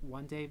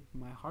one day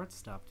my heart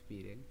stopped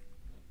beating.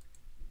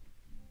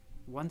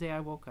 One day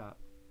I woke up,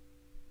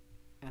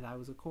 and I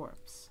was a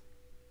corpse.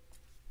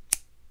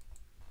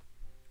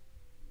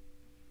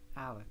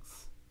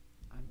 Alex,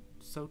 I'm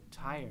so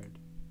tired,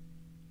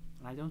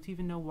 and I don't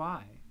even know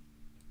why.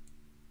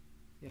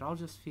 It all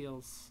just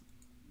feels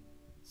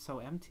so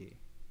empty.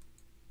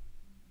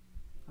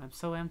 I'm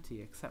so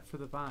empty except for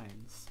the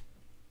vines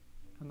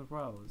and the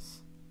rose.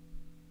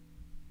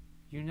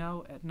 You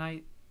know, at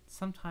night,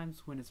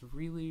 sometimes when it's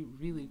really,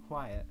 really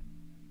quiet,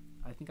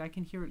 I think I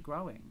can hear it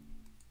growing.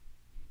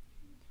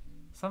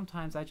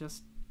 Sometimes I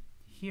just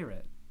hear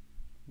it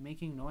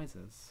making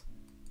noises.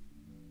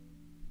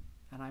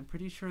 And I'm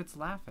pretty sure it's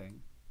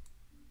laughing.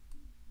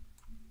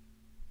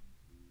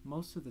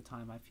 Most of the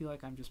time I feel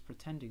like I'm just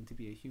pretending to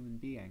be a human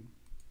being.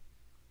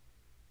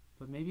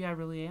 But maybe I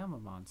really am a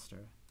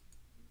monster.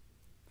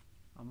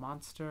 A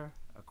monster,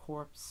 a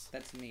corpse.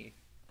 That's me.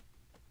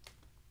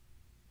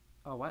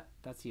 Oh, what?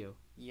 That's you.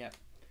 Yep.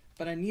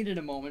 But I needed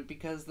a moment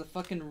because the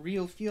fucking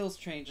Real Feels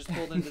train just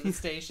pulled into the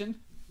station.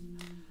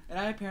 And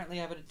I apparently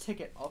have a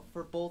ticket up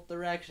for both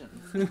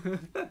directions.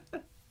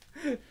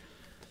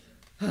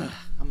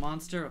 A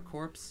monster, a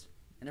corpse,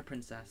 and a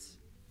princess.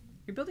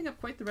 You're building up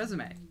quite the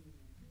resume.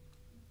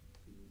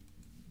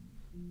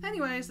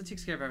 Anyways, that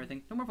takes care of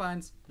everything. No more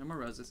vines, no more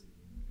roses.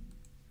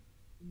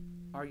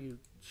 Are you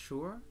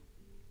sure?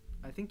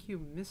 I think you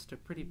missed a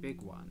pretty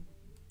big one.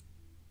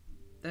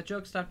 That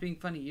joke stopped being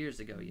funny years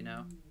ago, you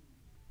know.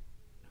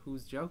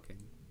 Who's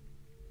joking?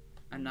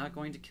 I'm not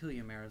going to kill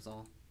you,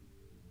 Marisol.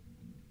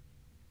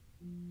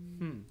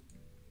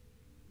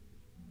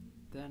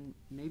 Then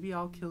maybe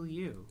I'll kill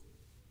you.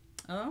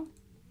 Oh?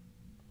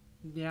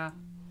 Yeah.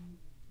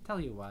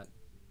 Tell you what.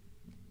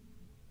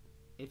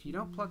 If you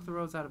don't pluck the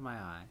rose out of my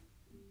eye,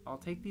 I'll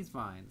take these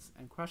vines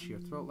and crush your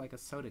throat like a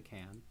soda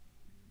can.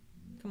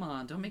 Come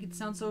on, don't make it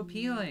sound so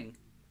appealing.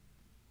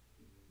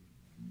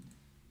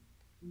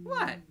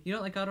 What? You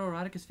don't like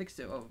autoerotic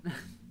asphyxia? Oh.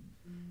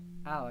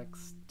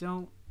 Alex,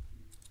 don't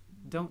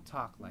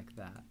talk like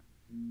that.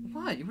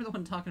 What? You were the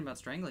one talking about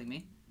strangling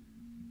me.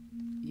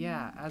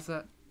 Yeah,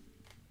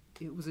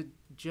 it was a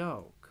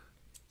joke.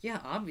 Yeah,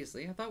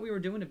 obviously. I thought we were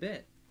doing a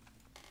bit.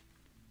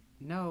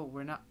 No,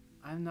 we're not.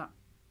 I'm not.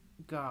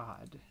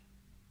 God.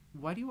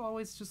 Why do you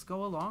always just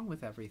go along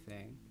with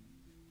everything?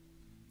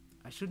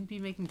 I shouldn't be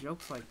making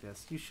jokes like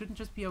this. You shouldn't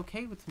just be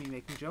okay with me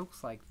making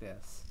jokes like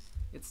this.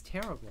 It's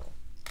terrible.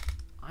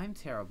 I'm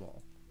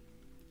terrible.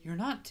 You're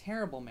not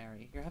terrible,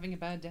 Mary. You're having a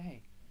bad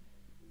day.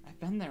 I've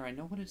been there. I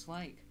know what it's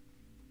like.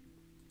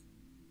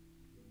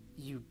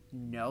 You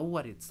know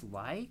what it's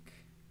like?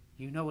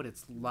 You know what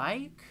it's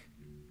like?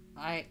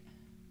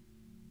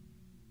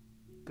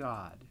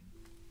 God.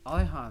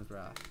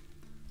 Alejandra,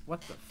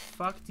 what the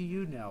fuck do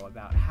you know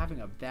about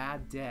having a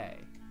bad day?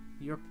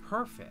 You're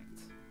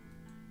perfect.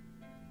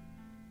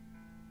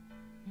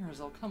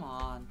 Marisol, come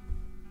on.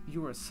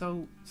 You are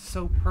so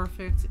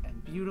perfect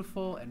and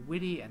beautiful and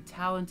witty and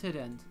talented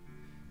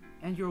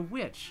and you're a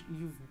witch.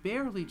 You've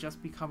barely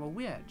just become a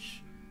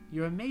witch.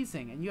 You're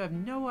amazing and you have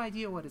no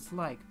idea what it's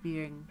like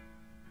being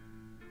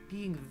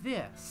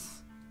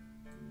this.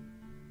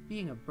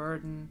 Being a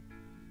burden.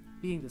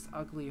 Being this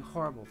ugly,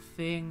 horrible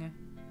thing.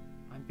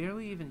 I'm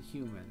barely even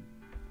human.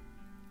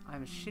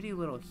 I'm a shitty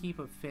little heap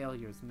of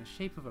failures in the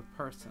shape of a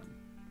person.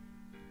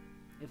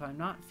 If I'm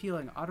not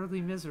feeling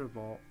utterly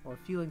miserable or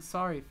feeling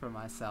sorry for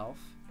myself,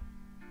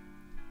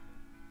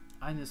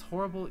 I'm this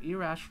horrible,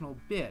 irrational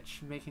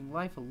bitch making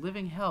life a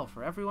living hell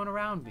for everyone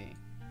around me.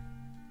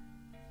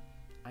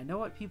 I know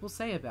what people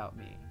say about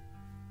me.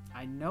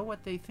 I know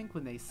what they think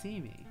when they see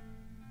me.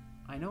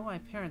 I know my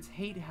parents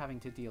hate having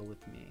to deal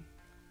with me.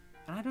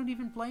 And I don't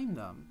even blame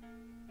them.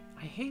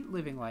 I hate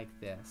living like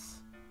this.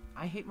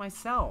 I hate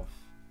myself.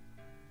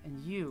 And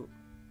you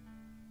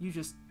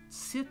just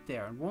sit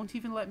there and won't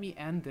even let me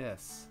end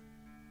this.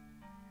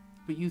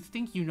 But you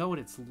think you know what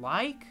it's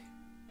like?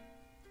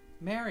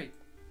 Mary!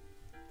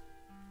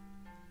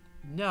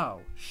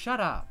 No, shut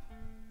up.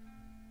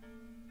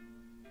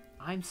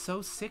 I'm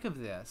so sick of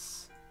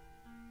this.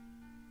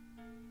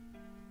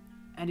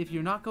 And if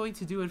you're not going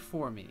to do it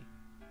for me,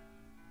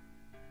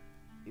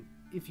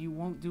 if you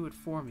won't do it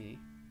for me,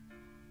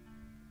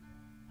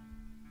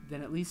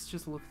 then at least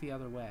just look the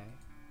other way.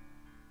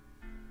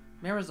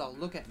 Marisol,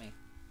 look at me.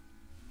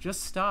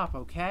 Just stop,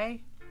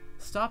 okay?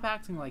 Stop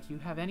acting like you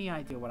have any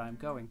idea what I'm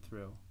going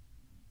through.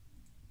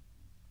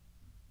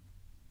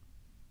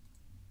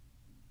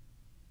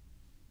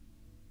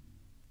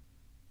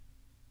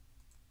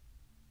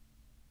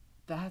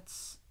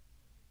 That's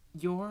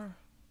your...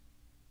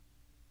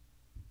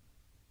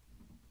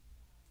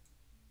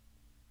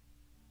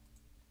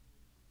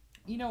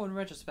 You know, in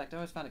retrospect, I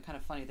always found it kind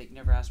of funny that you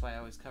never asked why I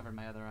always covered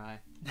my other eye.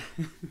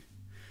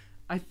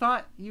 I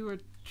thought you were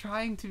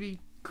trying to be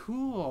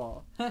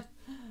cool.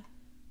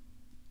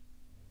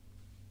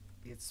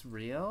 It's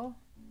real?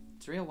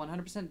 It's real,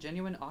 100%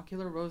 genuine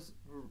ocular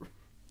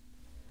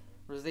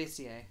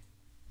rosacea.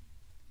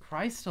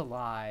 Christ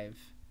alive.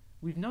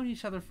 We've known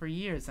each other for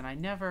years, and I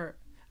never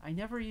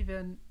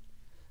even...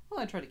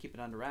 Well, I try to keep it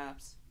under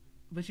wraps.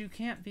 But you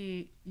can't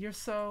be... You're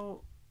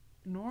so...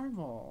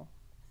 normal.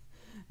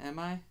 Am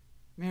I?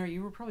 Mary,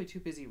 you were probably too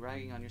busy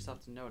ragging on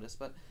yourself to notice,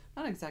 but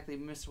not exactly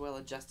Mr.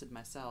 Well-adjusted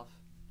myself.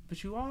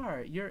 But you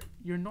are.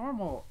 You're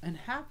normal and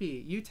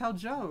happy. You tell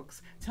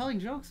jokes. Telling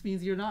jokes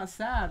means you're not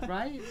sad,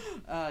 right?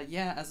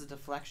 Yeah, as a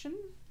deflection?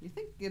 You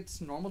think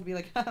it's normal to be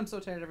like, I'm so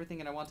tired of everything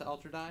and I want to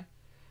ultra die?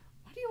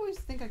 Why do you always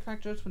think I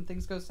crack jokes when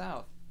things go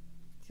south?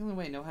 It's the only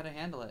way I know how to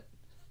handle it.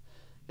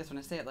 Guess when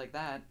I say it like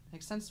that, it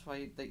makes sense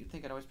why that you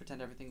think I'd always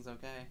pretend everything's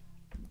okay.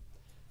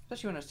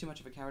 Especially when I was too much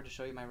of a coward to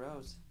show you my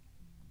rose.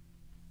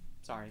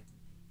 Sorry.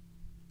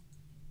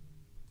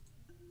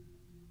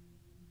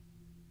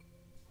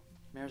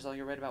 Marisol,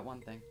 you're right about one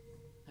thing.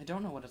 I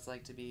don't know what it's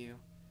like to be you.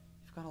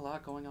 You've got a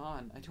lot going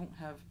on. I don't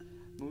have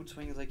mood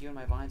swings like you, and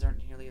my vines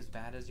aren't nearly as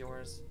bad as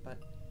yours, but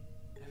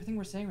everything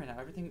we're saying right now,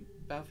 everything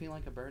about feeling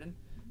like a burden,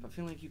 but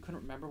feeling like you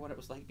couldn't remember what it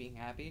was like being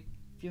happy,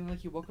 feeling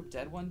like you woke up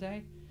dead one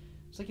day,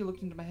 it's like you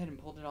looked into my head and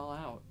pulled it all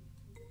out.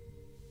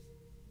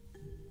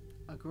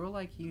 A girl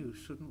like you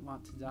shouldn't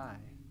want to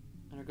die.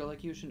 And a girl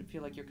like you shouldn't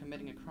feel like you're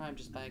committing a crime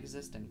just by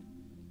existing.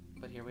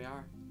 But here we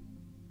are.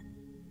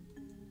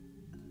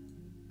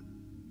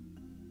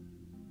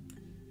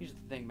 Here's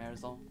the thing,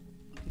 Marisol.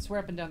 You swear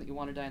up and down that you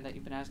want to die and that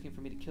you've been asking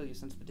for me to kill you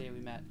since the day we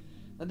met.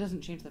 That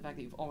doesn't change the fact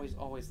that you've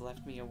always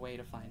left me a way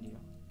to find you.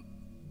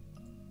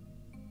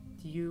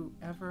 Do you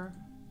ever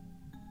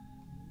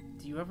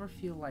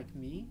feel like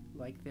me?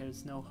 Like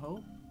there's no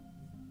hope?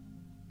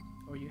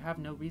 Or you have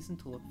no reason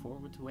to look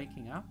forward to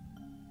waking up?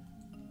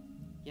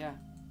 Yeah.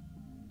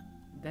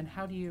 Then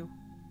how do you...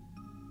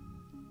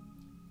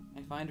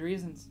 I find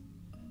reasons.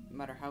 No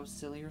matter how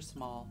silly or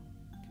small.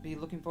 It could be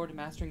looking forward to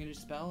mastering a new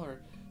spell,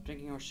 or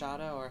drinking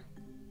horchata, or...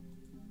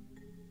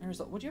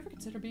 Marisol, would you ever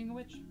consider being a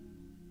witch?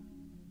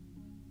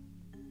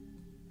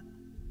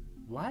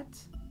 What?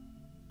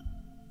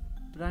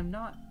 But I'm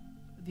not...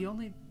 The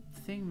only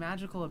thing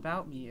magical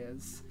about me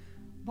is...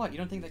 What, you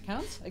don't think that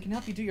counts? I can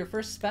help you do your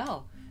first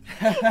spell.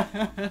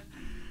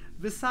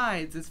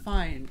 Besides, it's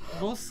fine.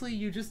 Mostly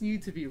you just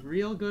need to be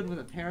real good with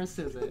a pair of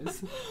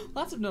scissors.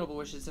 Lots of notable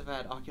witches have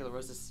had ocular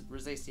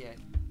rosacea.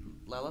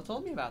 Lela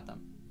told me about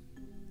them.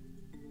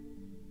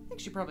 I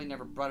think she probably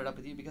never brought it up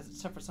with you because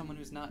it's tough for someone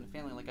who's not in a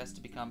family like us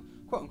to become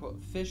quote-unquote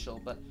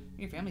official, but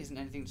your family isn't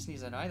anything to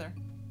sneeze at either.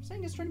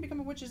 Saying it's trying to become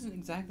a witch isn't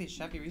exactly a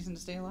shabby reason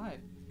to stay alive.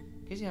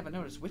 In case you haven't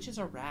noticed, witches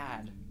are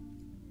rad.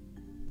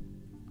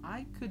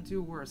 I could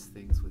do worse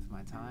things with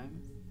my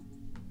time.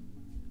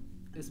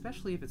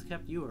 Especially if it's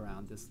kept you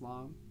around this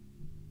long.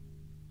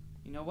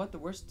 You know what? The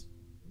worst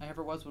I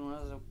ever was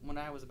when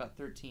I was about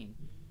 13.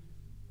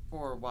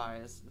 Or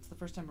wise. It's the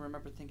first time I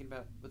remember thinking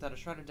about, without a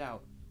shred of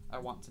doubt, I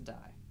want to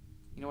die.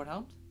 You know what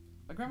helped?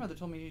 My grandmother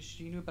told me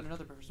she knew about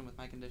another person with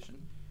my condition.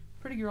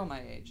 Pretty girl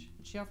my age,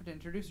 and she offered to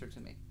introduce her to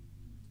me.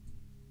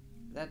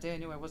 That day I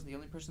knew I wasn't the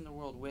only person in the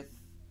world with,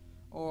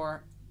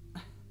 or...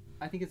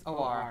 I think it's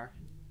OR.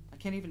 I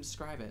can't even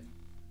describe it.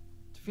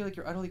 To feel like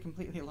you're utterly,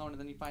 completely alone, and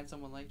then you find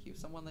someone like you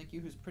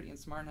who's pretty and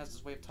smart and has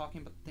this way of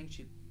talking about the things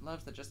she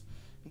loves that just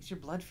makes your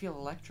blood feel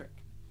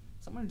electric.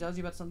 Someone who tells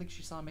you about something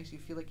she saw and makes you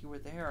feel like you were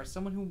there, or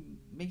someone who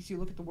makes you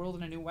look at the world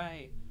in a new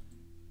way.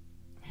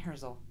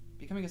 Marisol,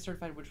 becoming a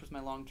certified witch was my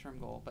long-term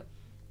goal, but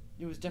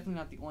it was definitely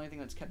not the only thing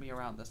that's kept me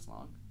around this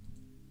long.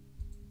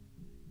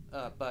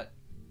 But...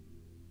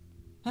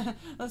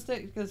 let's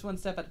take this one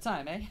step at a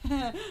time, eh?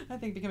 I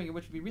think becoming a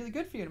witch would be really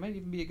good for you, and it might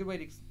even be a good way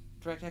to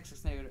direct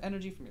excess negative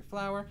energy from your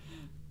flower.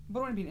 But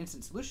it won't be an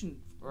instant solution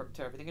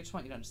to everything. I just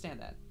want you to understand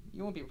that.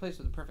 You won't be replaced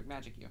with a perfect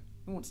magic you.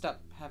 You won't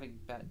stop having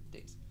bad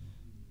days.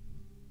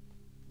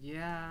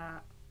 Yeah,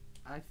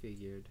 I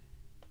figured.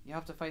 You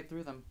have to fight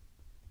through them.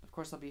 Of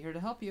course, I'll be here to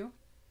help you.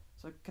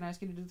 So can I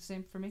ask you to do the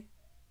same for me?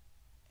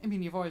 I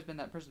mean, you've always been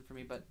that person for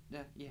me, but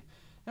yeah.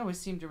 It always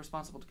seemed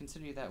irresponsible to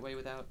consider you that way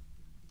without...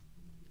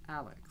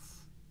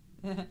 Alex.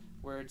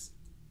 Words.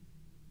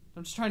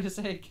 I'm just trying to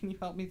say, can you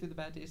help me through the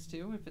bad days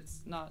too, if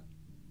it's not...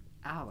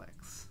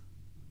 Alex.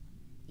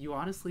 You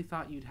honestly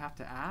thought you'd have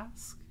to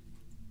ask?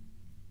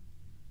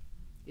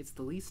 It's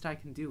the least I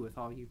can do with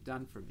all you've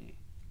done for me.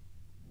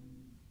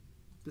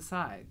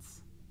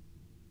 Besides...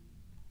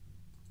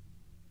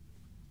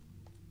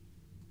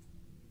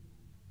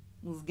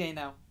 This is gay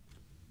now.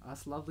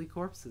 Us lovely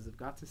corpses have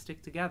got to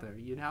stick together,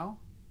 you know?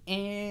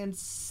 And...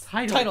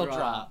 Title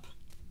drop.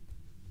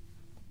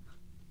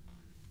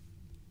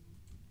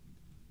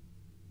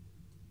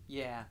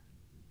 Yeah,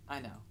 I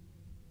know.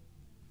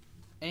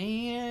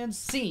 And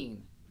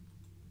scene.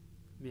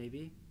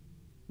 Maybe.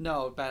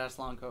 No, badass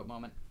long coat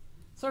moment.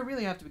 So I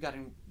really have to be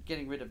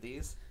getting rid of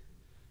these.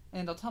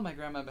 And I'll tell my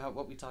grandma about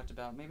what we talked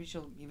about. Maybe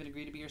she'll even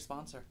agree to be your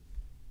sponsor.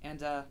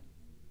 And,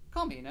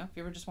 call me, if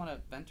you ever just want to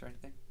vent or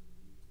anything.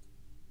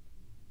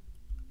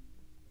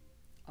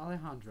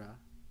 Alejandra.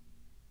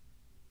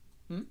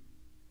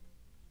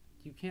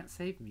 You can't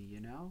save me, you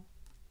know?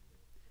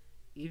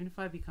 Even if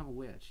I become a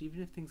witch,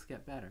 even if things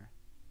get better,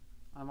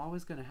 I'm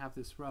always going to have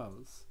this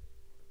rose.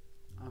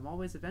 I'm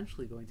always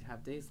eventually going to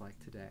have days like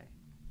today.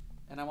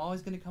 And I'm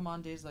always going to come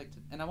on days like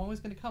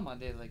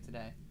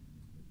today.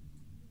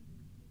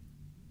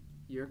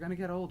 You're going to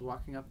get old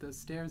walking up those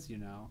stairs, you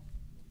know.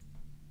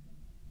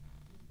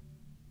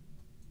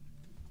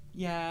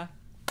 Yeah.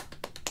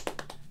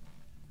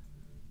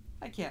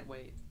 I can't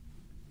wait.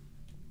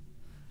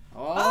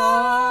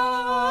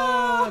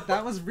 Oh,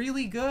 that was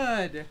really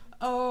good.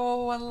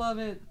 Oh, I love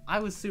it. I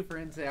was super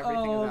into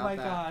everything about that. Oh my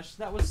gosh,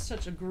 that was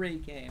such a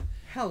great game.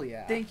 Hell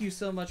yeah. Thank you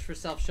so much for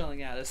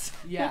self-showing at us.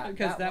 Yeah,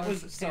 because that was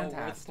so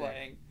fantastic. worth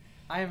playing.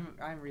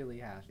 I'm really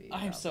happy.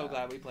 I'm so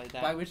glad we played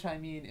that. By which I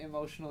mean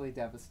emotionally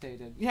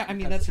devastated. Yeah, I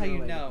mean that's how you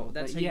relatable. know.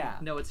 That's but how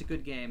you know it's a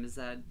good game. Is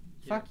that?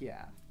 Fuck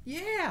yeah.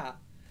 Yeah.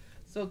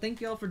 So thank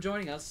you all for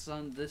joining us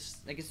on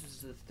this. I guess this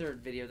is the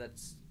third video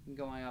that's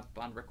going up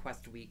on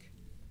request week.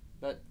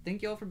 But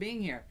thank you all for being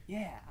here.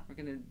 Yeah. We're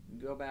gonna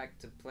go back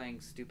to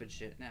playing stupid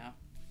shit now.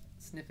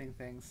 Sniffing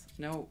things.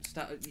 No,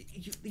 stop.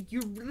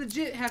 You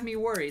legit have me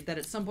worried that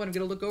at some point I'm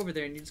gonna look over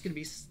there and it's gonna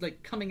be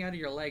like coming out of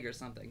your leg or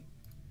something.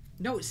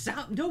 No,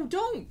 stop. No,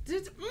 don't.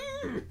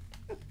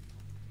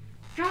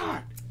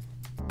 God.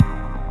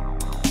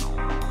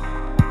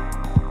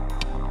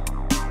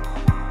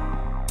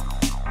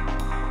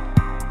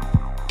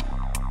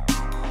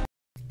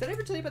 Did I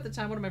ever tell you about the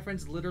time one of my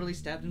friends literally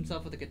stabbed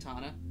himself with a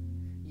katana?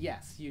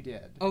 Yes, you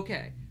did.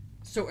 Okay,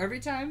 so every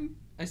time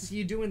I see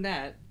you doing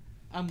that,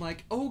 I'm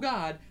like, oh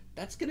god,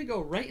 that's gonna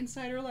go right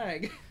inside her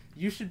leg.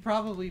 You should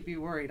probably be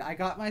worried. I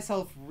got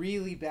myself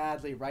really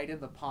badly right in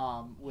the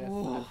palm with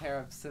a pair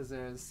of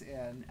scissors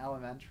in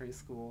elementary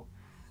school.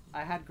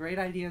 I had great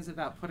ideas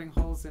about putting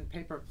holes in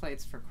paper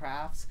plates for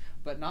crafts,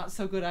 but not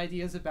so good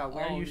ideas about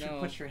where you should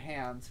put your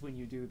hands when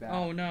you do that.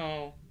 Oh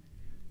no.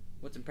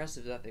 What's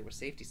impressive is that they were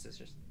safety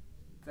scissors.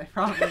 They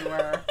probably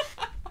were.